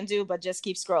nothing you can do but just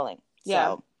keep scrolling. Yeah.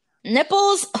 So,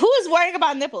 nipples. Who is worrying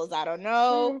about nipples? I don't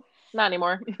know. Not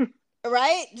anymore.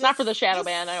 Right? Not for the shadow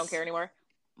ban. I don't care anymore.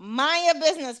 Mind your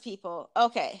business, people.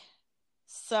 Okay.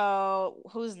 So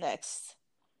who's next?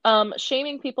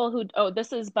 Shaming people who,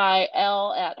 this is by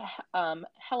L at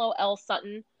Hello L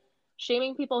Sutton.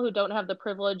 Shaming people who don't have the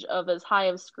privilege of as high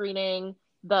of screening,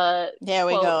 the there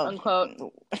we quote, go.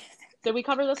 unquote Did we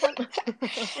cover this one?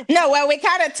 No, well, we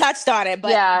kind of touched on it,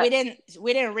 but Yeah. we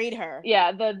didn't read her.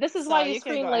 Yeah, this is So why you you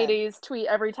can screen go ahead. ladies tweet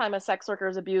every time a sex worker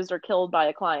is abused or killed by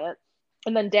a client.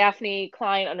 And then Daphne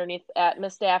Klein underneath at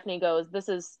Miss Daphne goes, this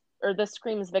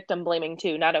screams victim blaming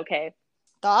too, not okay.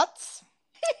 Thoughts?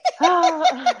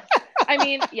 I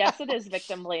mean, yes, it is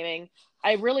victim blaming.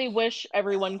 I really wish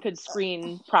everyone could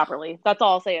screen properly. That's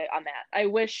all I'll say on that.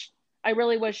 I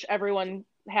really wish everyone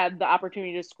had the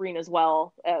opportunity to screen as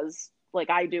well as like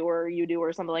I do or you do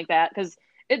or something like that, because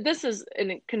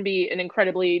it can be an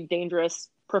incredibly dangerous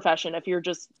profession if you're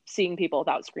just seeing people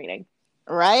without screening.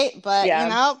 Right, but Yeah. you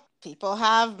know, people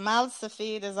have mouths to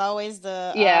feed is always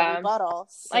the rebuttal.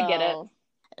 So I get it.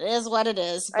 It is what it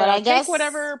is. But I take guess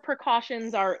whatever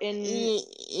precautions are in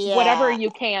yeah. whatever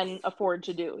you can afford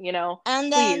to do, you know.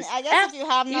 And then please, I guess if you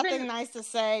have nothing nice to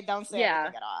say, don't say Yeah.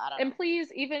 anything at all. I don't And know.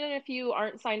 please, even if you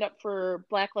aren't signed up for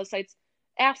blacklist sites,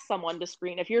 ask someone to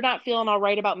screen. If you're not feeling all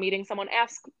right about meeting someone,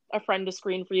 ask a friend to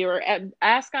screen for you, or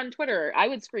ask on Twitter. I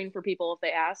would screen for people if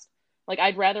they asked. Like,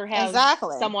 I'd rather have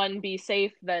Exactly. someone be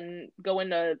safe than go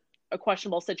into a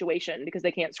questionable situation because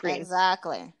they can't screen.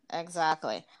 Exactly.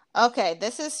 Okay,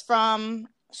 this is from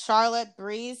Charlotte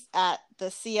Breeze at the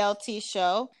CLT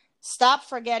show. Stop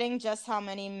forgetting just how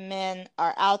many men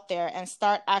are out there and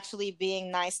start actually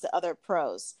being nice to other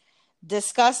pros.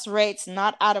 Discuss rates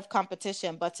not out of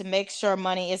competition, but to make sure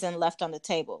money isn't left on the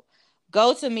table.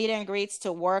 Go to meet and greets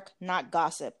to work, not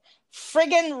gossip.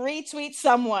 Friggin' retweet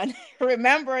someone.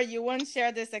 Remember, you wouldn't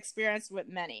share this experience with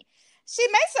many. She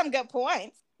made some good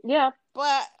points. Yeah.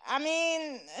 But, I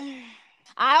mean,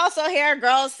 I also hear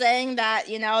girls saying that,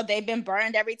 you know, they've been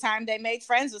burned every time they made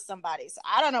friends with somebody. So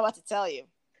I don't know what to tell you.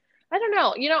 I don't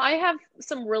know. You know, I have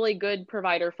some really good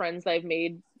provider friends that I've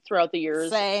made throughout the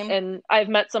years. Same. And I've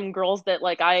met some girls that,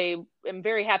 like, I am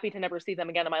very happy to never see them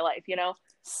again in my life, you know?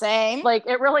 Same. Like,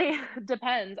 it really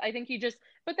depends. I think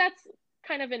but that's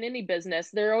kind of in any business.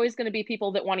 There are always going to be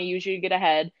people that want to use you to get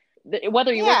ahead.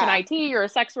 Whether you work in IT, you're a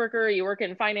sex worker, you work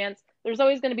in finance, there's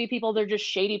always going to be people that are just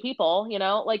shady people, you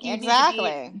know? Like, you need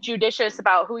to be judicious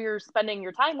about who you're spending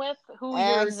your time with,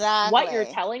 what you're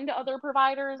telling to other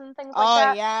providers and things like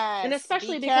that. Oh, yes. And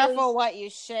especially be careful what you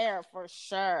share, for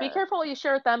sure. Be careful what you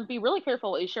share with them. Be really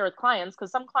careful what you share with clients, because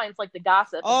some clients like to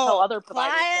gossip and tell other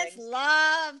providers clients things.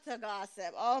 Love to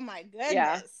gossip. Oh, my goodness.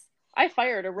 Yeah. I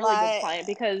fired a really good client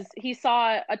because he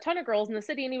saw a ton of girls in the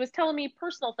city and he was telling me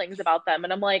personal things about them.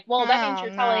 And I'm like, well, that means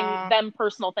you're telling them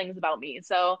personal things about me.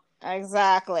 So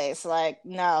exactly. It's like,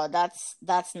 no,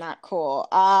 that's not cool.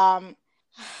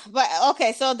 But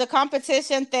okay, so the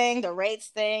competition thing, the rates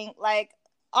thing, like,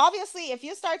 obviously, if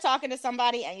you start talking to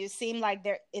somebody and it seems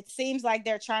like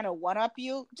they're trying to one up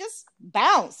you, just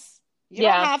bounce. You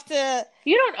don't have to.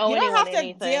 You don't owe anyone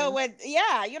anything. You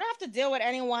don't have to deal with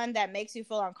anyone that makes you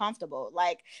feel uncomfortable.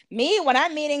 Like me, when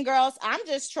I'm meeting girls, I'm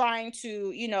just trying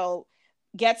to, you know,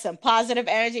 get some positive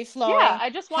energy flowing. Yeah, I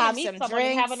just want to meet someone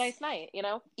drinks, and have a nice night, you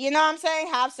know? You know what I'm saying?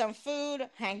 Have some food,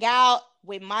 hang out.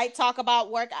 We might talk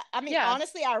about work. I mean,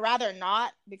 honestly, I'd rather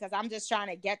not, because I'm just trying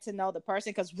to get to know the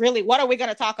person. Because really, what are we going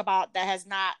to talk about that has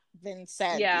not been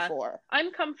said before?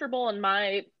 I'm comfortable in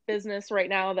my business right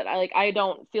now that I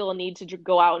don't feel a need to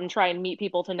go out and try and meet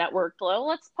people to network. Well,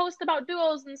 let's post about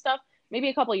duos and stuff. Maybe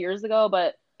a couple of years ago,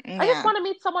 but I just want to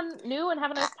meet someone new and have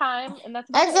a nice time, and that's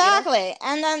about exactly. it, you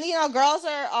know? And then, you know, girls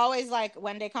are always like,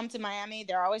 when they come to Miami,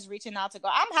 they're always reaching out to go,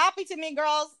 I'm happy to meet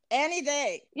girls any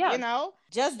day. Yeah. You know,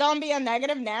 just don't be a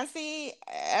negative Nancy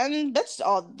and bitch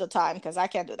all the time, because I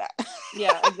can't do that.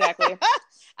 Yeah, exactly.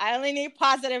 I only need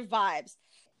positive vibes.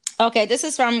 Okay, this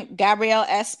is from Gabrielle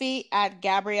Espy at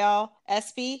Gabrielle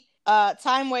Espy.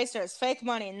 Time wasters, fake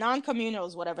money,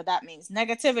 non-communals, whatever that means,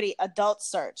 negativity, adult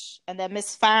search. And then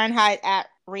Miss Fahrenheit at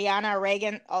Rihanna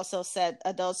Reagan also said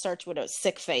adult search with a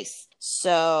sick face.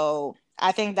 So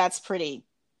I think that's pretty.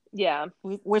 Yeah,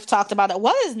 we've talked about it.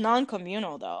 What is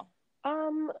non-communal though?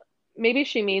 Maybe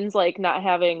she means like not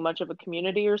having much of a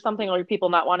community or something, or people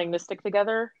not wanting to stick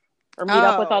together or meet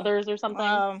up with others or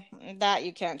something. That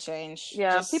you can't change.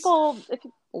 Yeah, just people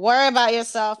worry about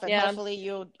yourself, and hopefully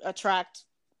you attract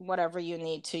whatever you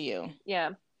need to you.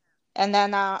 Yeah. And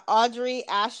then Audrey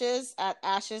Ashes at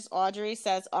Ashes Audrey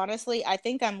says, honestly, I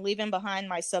think I'm leaving behind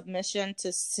my submission to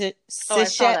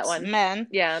cishet men.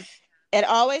 Yeah. It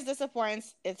always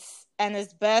disappoints. It's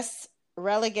best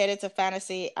relegated to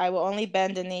fantasy. I will only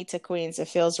bend the knee to queens. It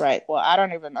feels right. Well, I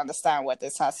don't even understand what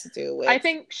this has to do with. I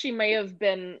think she may have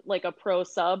been like a pro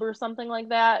sub or something like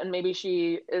that, and maybe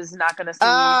she is not going to see.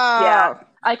 Yeah,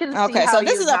 I can see. Okay, how so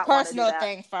this is a personal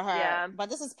thing for her. Yeah, but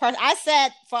this is I said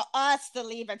for us to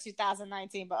leave in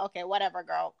 2019, but okay, whatever,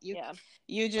 girl.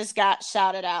 You just got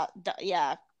shouted out.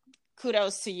 Yeah,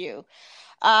 kudos to you.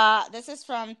 This is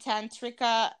from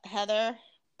Tantrika Heather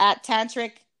at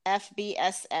Tantric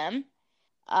FBSM.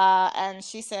 And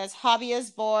she says,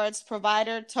 hobbyist boards,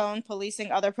 provider tone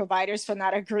policing other providers for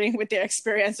not agreeing with their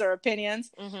experience or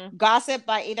opinions, gossip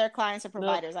by either clients or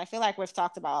providers. I feel like we've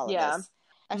talked about all of this.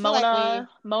 I feel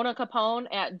Mona Capone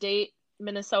at Date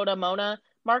Minnesota Mona.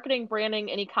 Marketing, branding,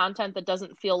 any content that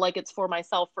doesn't feel like it's for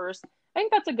myself first. I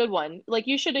think that's a good one. Like,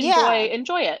 you should enjoy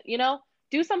it, you know?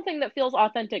 Do something that feels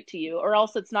authentic to you, or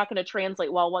else it's not going to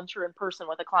translate well once you're in person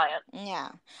with a client. Yeah.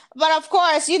 But of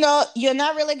course, you know, you're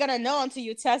not really going to know until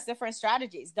you test different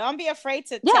strategies. Don't be afraid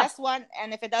to test one.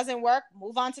 And if it doesn't work,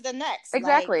 move on to the next.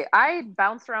 Exactly. Like, I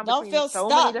bounced around between so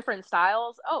many different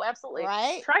styles. Oh, absolutely.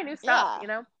 Right? Try new stuff, you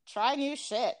know? Try new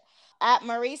shit. At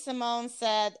Marie Simone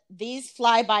said, these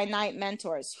fly-by-night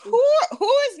mentors. Who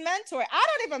is mentor? I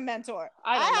don't even mentor.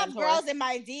 I have girls in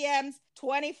my DMs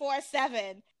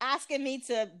 24/7 asking me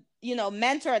to, you know,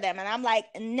 mentor them. And I'm like,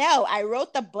 no, I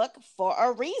wrote the book for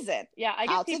a reason. Yeah, I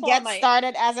get how people to get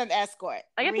started as an escort.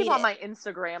 I get people on my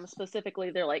Instagram specifically.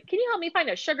 They're like, can you help me find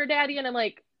a sugar daddy? And I'm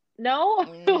like, no.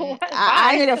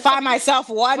 I need to find myself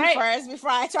one first before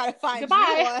I try to find you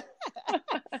one.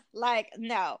 Like,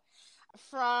 no.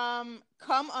 From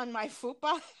Come on My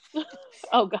Fupa.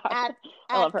 Oh God.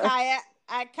 I love her.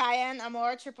 At Cayenne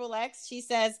Amor XXX, she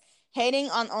says, hating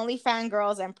on OnlyFans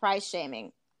girls and price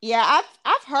shaming. Yeah,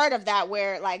 I've heard of that,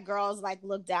 where like girls like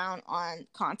look down on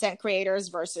content creators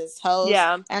versus hoes.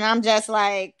 Yeah. And I'm just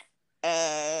like,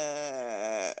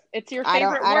 it's your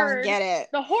favorite word. I don't get it.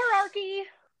 The hierarchy.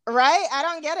 Right? I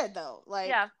don't get it though. Like,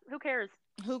 yeah, who cares?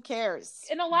 Who cares?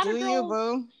 And a lot of girls, you,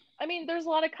 boo? I mean, there's a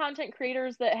lot of content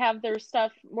creators that have their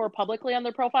stuff more publicly on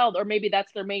their profile, or maybe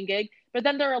that's their main gig. But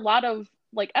then there are a lot of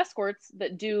like escorts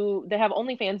that have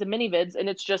OnlyFans and mini vids, and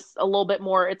it's just a little bit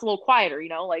more, it's a little quieter, you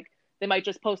know, like they might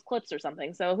just post clips or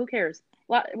something. So who cares?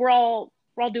 We're all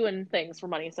doing things for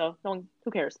money. So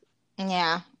who cares?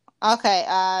 Yeah. Okay.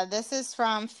 This is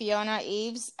from Fiona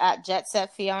Eves at Jet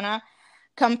Set Fiona.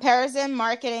 Comparison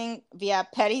marketing via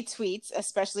petty tweets,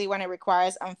 especially when it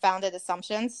requires unfounded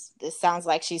assumptions. This sounds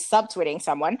like she's subtweeting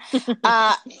someone.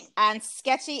 And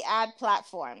sketchy ad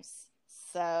platforms.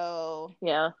 So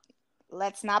yeah,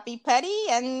 let's not be petty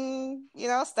and, you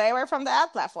know, stay away from the ad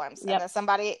platforms. Yep. And then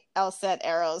somebody else said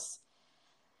Eros.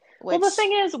 Well, the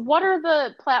thing is, what are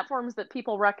the platforms that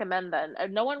people recommend then?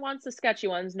 No one wants the sketchy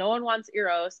ones. No one wants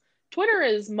Eros.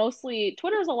 Twitter's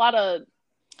a lot of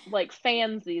like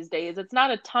fans these days. It's not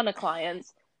a ton of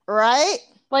clients, right?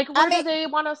 Like, do they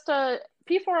want us to?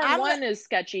 P4on1 is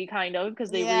sketchy, kind of, because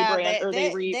they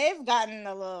rebrand they've gotten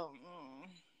a little.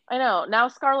 I know. Now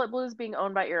Scarlet Blue is being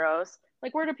owned by Eros.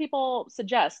 Like, where do people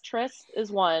suggest? Tryst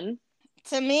is one.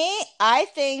 To me, I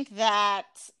think that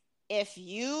if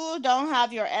you don't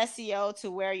have your SEO to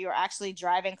where you're actually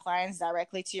driving clients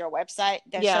directly to your website,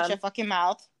 then shut your fucking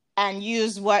mouth and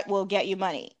use what will get you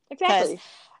money. Exactly.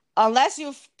 Unless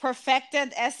you've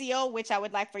perfected SEO, which I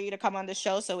would like for you to come on the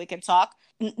show so we can talk.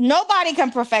 Nobody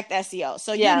can perfect SEO.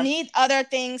 So you need other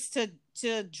things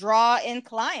to draw in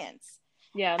clients.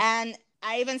 Yeah. And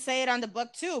I even say it on the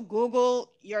book too.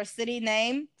 Google your city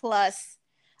name plus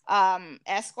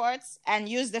escorts and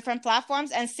use different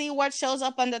platforms and see what shows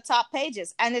up on the top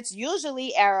pages. And it's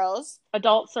usually Eros.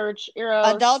 Adult search,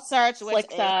 Eros. Adult search.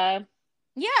 Slixa.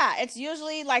 Yeah, it's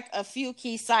usually like a few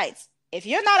key sites. If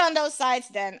you're not on those sites,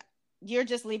 then you're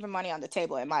just leaving money on the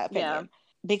table, in my opinion. Yeah.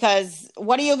 Because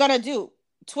what are you going to do?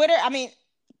 Twitter, I mean,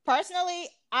 personally,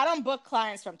 I don't book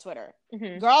clients from Twitter.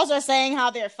 Mm-hmm. Girls are saying how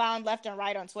they're found left and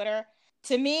right on Twitter.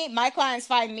 To me, my clients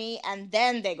find me and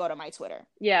then they go to my Twitter.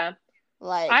 Yeah.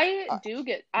 Like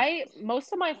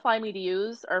most of my Fly Me to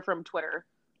Use are from Twitter.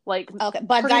 Like, okay,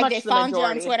 but like they found you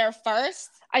on Twitter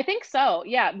first? I think so.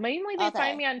 Yeah. Mainly they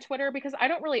find me on Twitter because I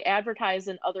don't really advertise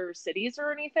in other cities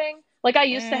or anything. Like, I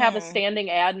used to have a standing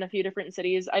ad in a few different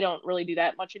cities. I don't really do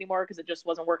that much anymore because it just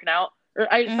wasn't working out.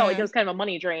 Or I just felt like it was kind of a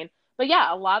money drain. But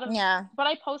yeah, a lot of but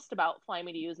I post about Fly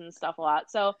Me to Use and stuff a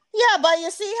lot. So yeah, but you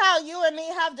see how you and me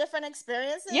have different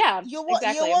experiences? Yeah, you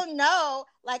will know.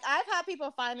 Like, I've had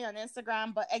people find me on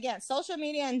Instagram, but again, social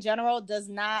media in general does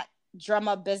not drum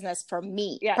up business for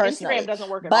me. Yeah, personally. Instagram doesn't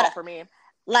work at all for me.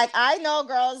 Like, I know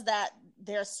girls that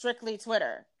they're strictly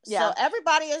Twitter. Yeah. So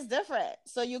everybody is different.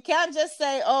 So you can't just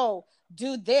say, oh,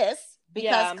 do this.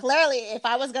 Because clearly, if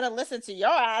I was going to listen to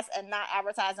your ass and not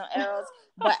advertise on Eros,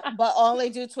 but only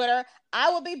do Twitter,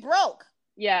 I would be broke.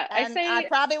 Yeah. And I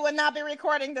probably would not be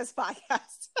recording this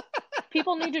podcast.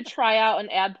 People need to try out an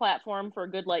ad platform for a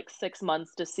good 6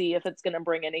 months to see if it's going to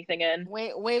bring anything in.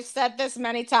 We've said this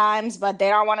many times, but they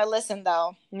don't want to listen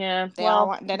though. Yeah, they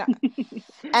don't.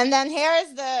 And then here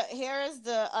is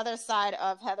the other side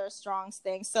of Heather Strong's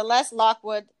thing. Celeste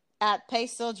Lockwood at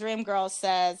Pastel Dream Girl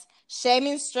says,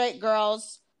 shaming straight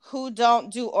girls who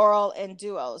don't do oral in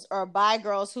duos, or bi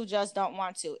girls who just don't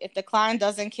want to. If the client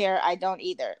doesn't care, I don't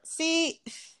either. See,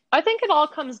 I think it all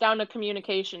comes down to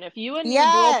communication. If you and your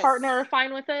duo partner are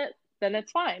fine with it, then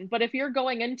it's fine. But if you're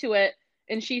going into it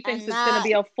and she thinks it's going to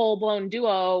be a full-blown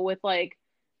duo with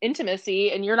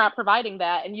intimacy and you're not providing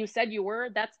that and you said you were,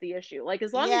 that's the issue.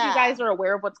 As long as you guys are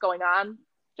aware of what's going on,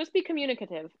 just be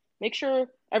communicative. Make sure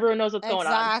everyone knows what's going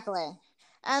on. Exactly.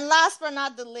 And last but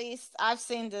not the least, I've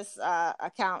seen this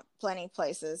account plenty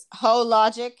places. Ho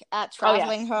Logic at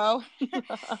Traveling Ho.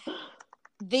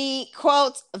 The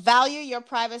quote, value your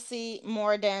privacy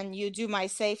more than you do my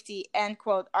safety, end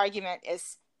quote, argument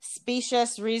is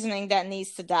specious reasoning that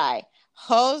needs to die.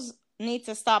 Hoes need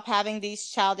to stop having these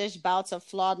childish bouts of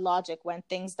flawed logic when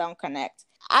things don't connect.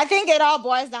 I think it all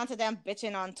boils down to them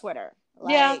bitching on Twitter.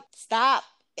 Stop.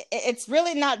 It's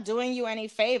really not doing you any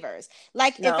favors.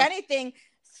 If anything,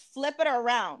 flip it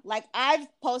around. I've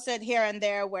posted here and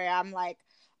there where I'm like,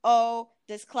 oh,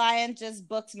 this client just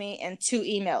booked me in 2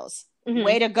 emails. Mm-hmm.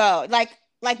 Way to go.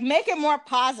 Make it more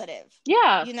positive.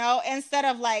 Yeah. Instead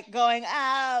of going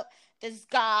out, this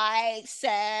guy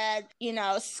said,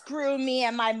 screw me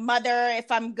and my mother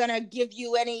if I'm going to give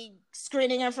you any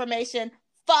screening information.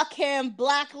 Fuck him,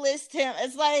 blacklist him.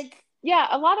 It's yeah,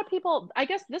 a lot of people, I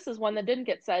guess this is one that didn't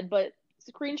get said, but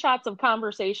screenshots of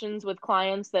conversations with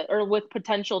clients that or with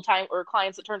potential time or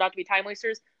clients that turned out to be time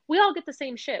wasters. We all get the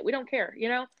same shit. We don't care,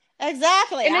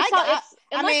 Exactly. And I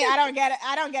don't get it.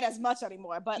 I don't get as much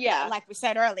anymore, but like we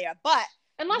said earlier, but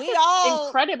unless it's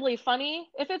incredibly funny,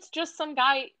 if it's just some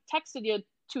guy texted you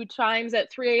 2 times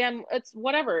at 3 a.m., it's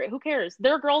whatever. Who cares?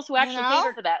 There are girls who actually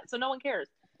cater to that, so no one cares.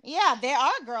 Yeah, there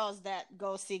are girls that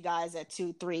go see guys at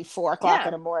 2, 3, 4 o'clock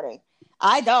in the morning.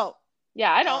 I don't.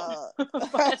 Yeah, I don't.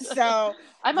 So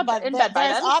I'm in bed by then.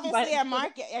 There's obviously a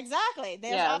market. Exactly.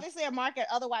 There's obviously a market.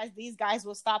 Otherwise, these guys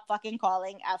will stop fucking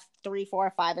calling at 3,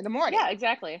 4, 5 in the morning. Yeah,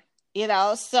 exactly.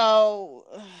 So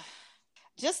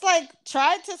just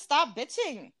try to stop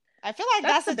bitching. I feel like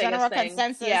that's the general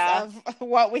consensus of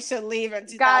what we should leave in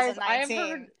 2019. Guys, I have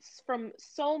heard from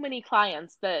so many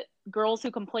clients that girls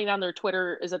who complain on their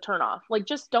Twitter is a turnoff.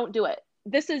 Just don't do it.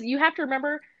 You have to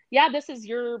remember, this is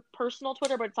your personal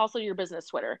Twitter, but it's also your business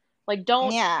Twitter.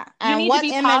 Don't. Yeah. And what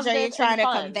image are you trying to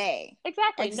convey?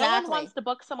 Exactly. No one wants to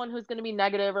book someone who's going to be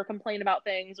negative or complain about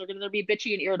things or going to be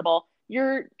bitchy and irritable.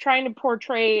 You're trying to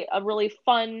portray a really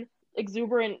fun,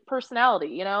 exuberant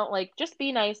personality, just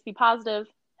be nice, be positive,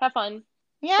 have fun.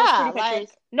 Yeah.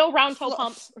 No round toe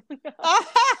pumps.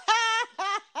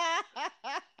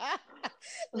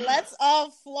 Let's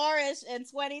all flourish in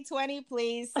 2020,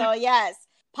 please. So yes,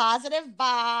 positive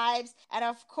vibes. And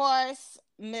of course,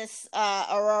 Miss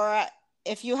Aurora,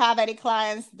 if you have any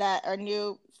clients that are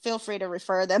new, feel free to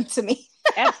refer them to me.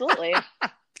 Absolutely.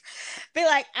 Be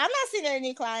like, I'm not seeing any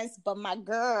new clients, but my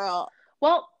girl,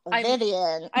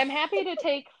 Vivian. I'm happy to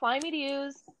take fly me to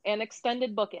use and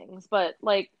extended bookings, but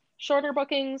shorter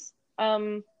bookings,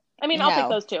 I'll take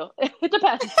those too. It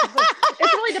depends.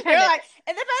 It's really dependent.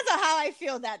 It depends on how I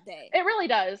feel that day. It really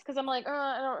does, because I'm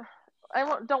I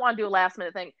don't want to do a last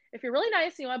minute thing. If you're really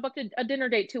nice, I booked a dinner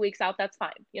date 2 weeks out, that's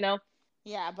fine,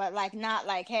 Yeah, but not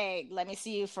hey, let me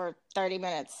see you for 30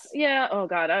 minutes. Yeah. Oh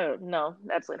God. No,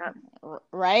 absolutely not.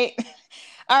 Right.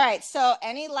 All right. So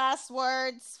any last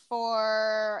words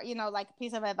for, a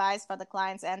piece of advice for the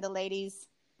clients and the ladies?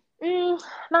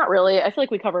 Not really. I feel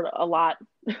like we covered a lot.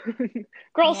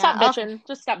 Girls, stop bitching.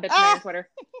 Just stop bitching on Twitter.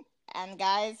 And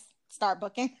guys, start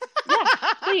booking. Yeah,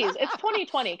 please. It's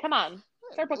 2020. Come on.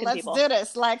 Start booking people. Let's do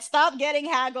this. Stop getting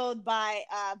haggled by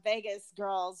Vegas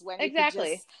girls when you can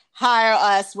just hire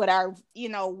us with our,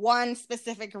 one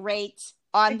specific rate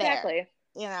on there. Exactly.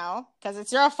 Because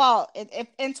it's your fault. If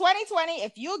in 2020,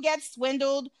 if you get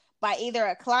swindled by either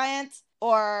a client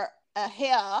or a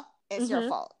hair, it's your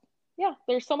fault. Yeah,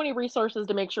 there's so many resources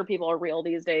to make sure people are real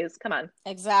these days. Come on.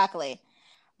 Exactly.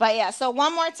 But yeah, so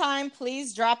one more time,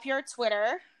 please drop your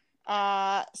Twitter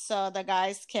so the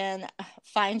guys can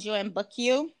find you and book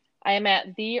you. I am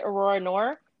at the Aurora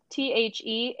Noor,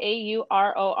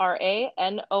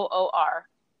 TheAuroraNoor.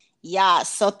 Yeah,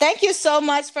 so thank you so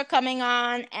much for coming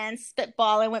on and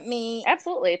spitballing with me.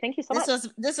 Absolutely. Thank you so much.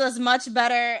 This was much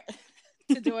better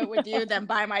to do it with you than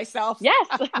by myself. Yes,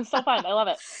 it's so fun. I love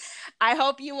it. I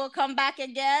hope you will come back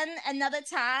again another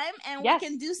time and we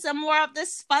can do some more of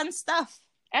this fun stuff.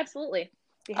 Absolutely.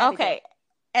 Be happy to. Okay.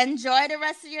 Enjoy the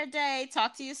rest of your day.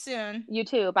 Talk to you soon. You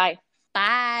too. Bye.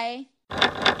 Bye.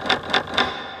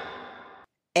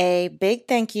 A big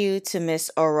thank you to Miss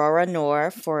Aurora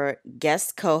Noor for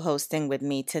guest co-hosting with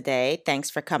me today. Thanks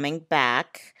for coming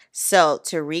back. So,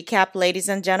 to recap, ladies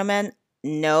and gentlemen,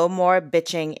 no more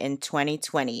bitching in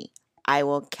 2020. I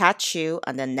will catch you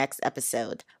on the next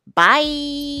episode. Bye!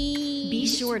 Be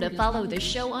sure to follow the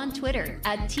show on Twitter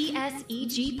at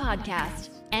TSEG Podcast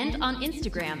and on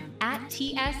Instagram at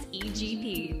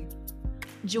TSEGP.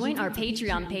 Join our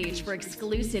Patreon page for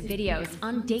exclusive videos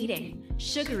on dating,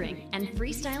 sugaring, and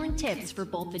freestyling tips for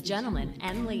both the gentlemen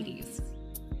and ladies.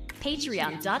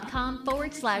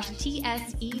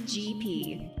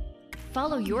 Patreon.com/TSEGP.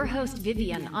 Follow your host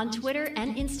Vivian on Twitter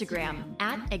and Instagram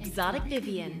at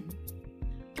ExoticVivian.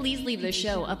 Please leave the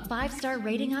show a 5-star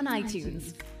rating on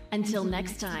iTunes. Until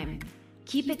next time,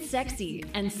 keep it sexy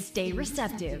and stay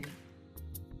receptive.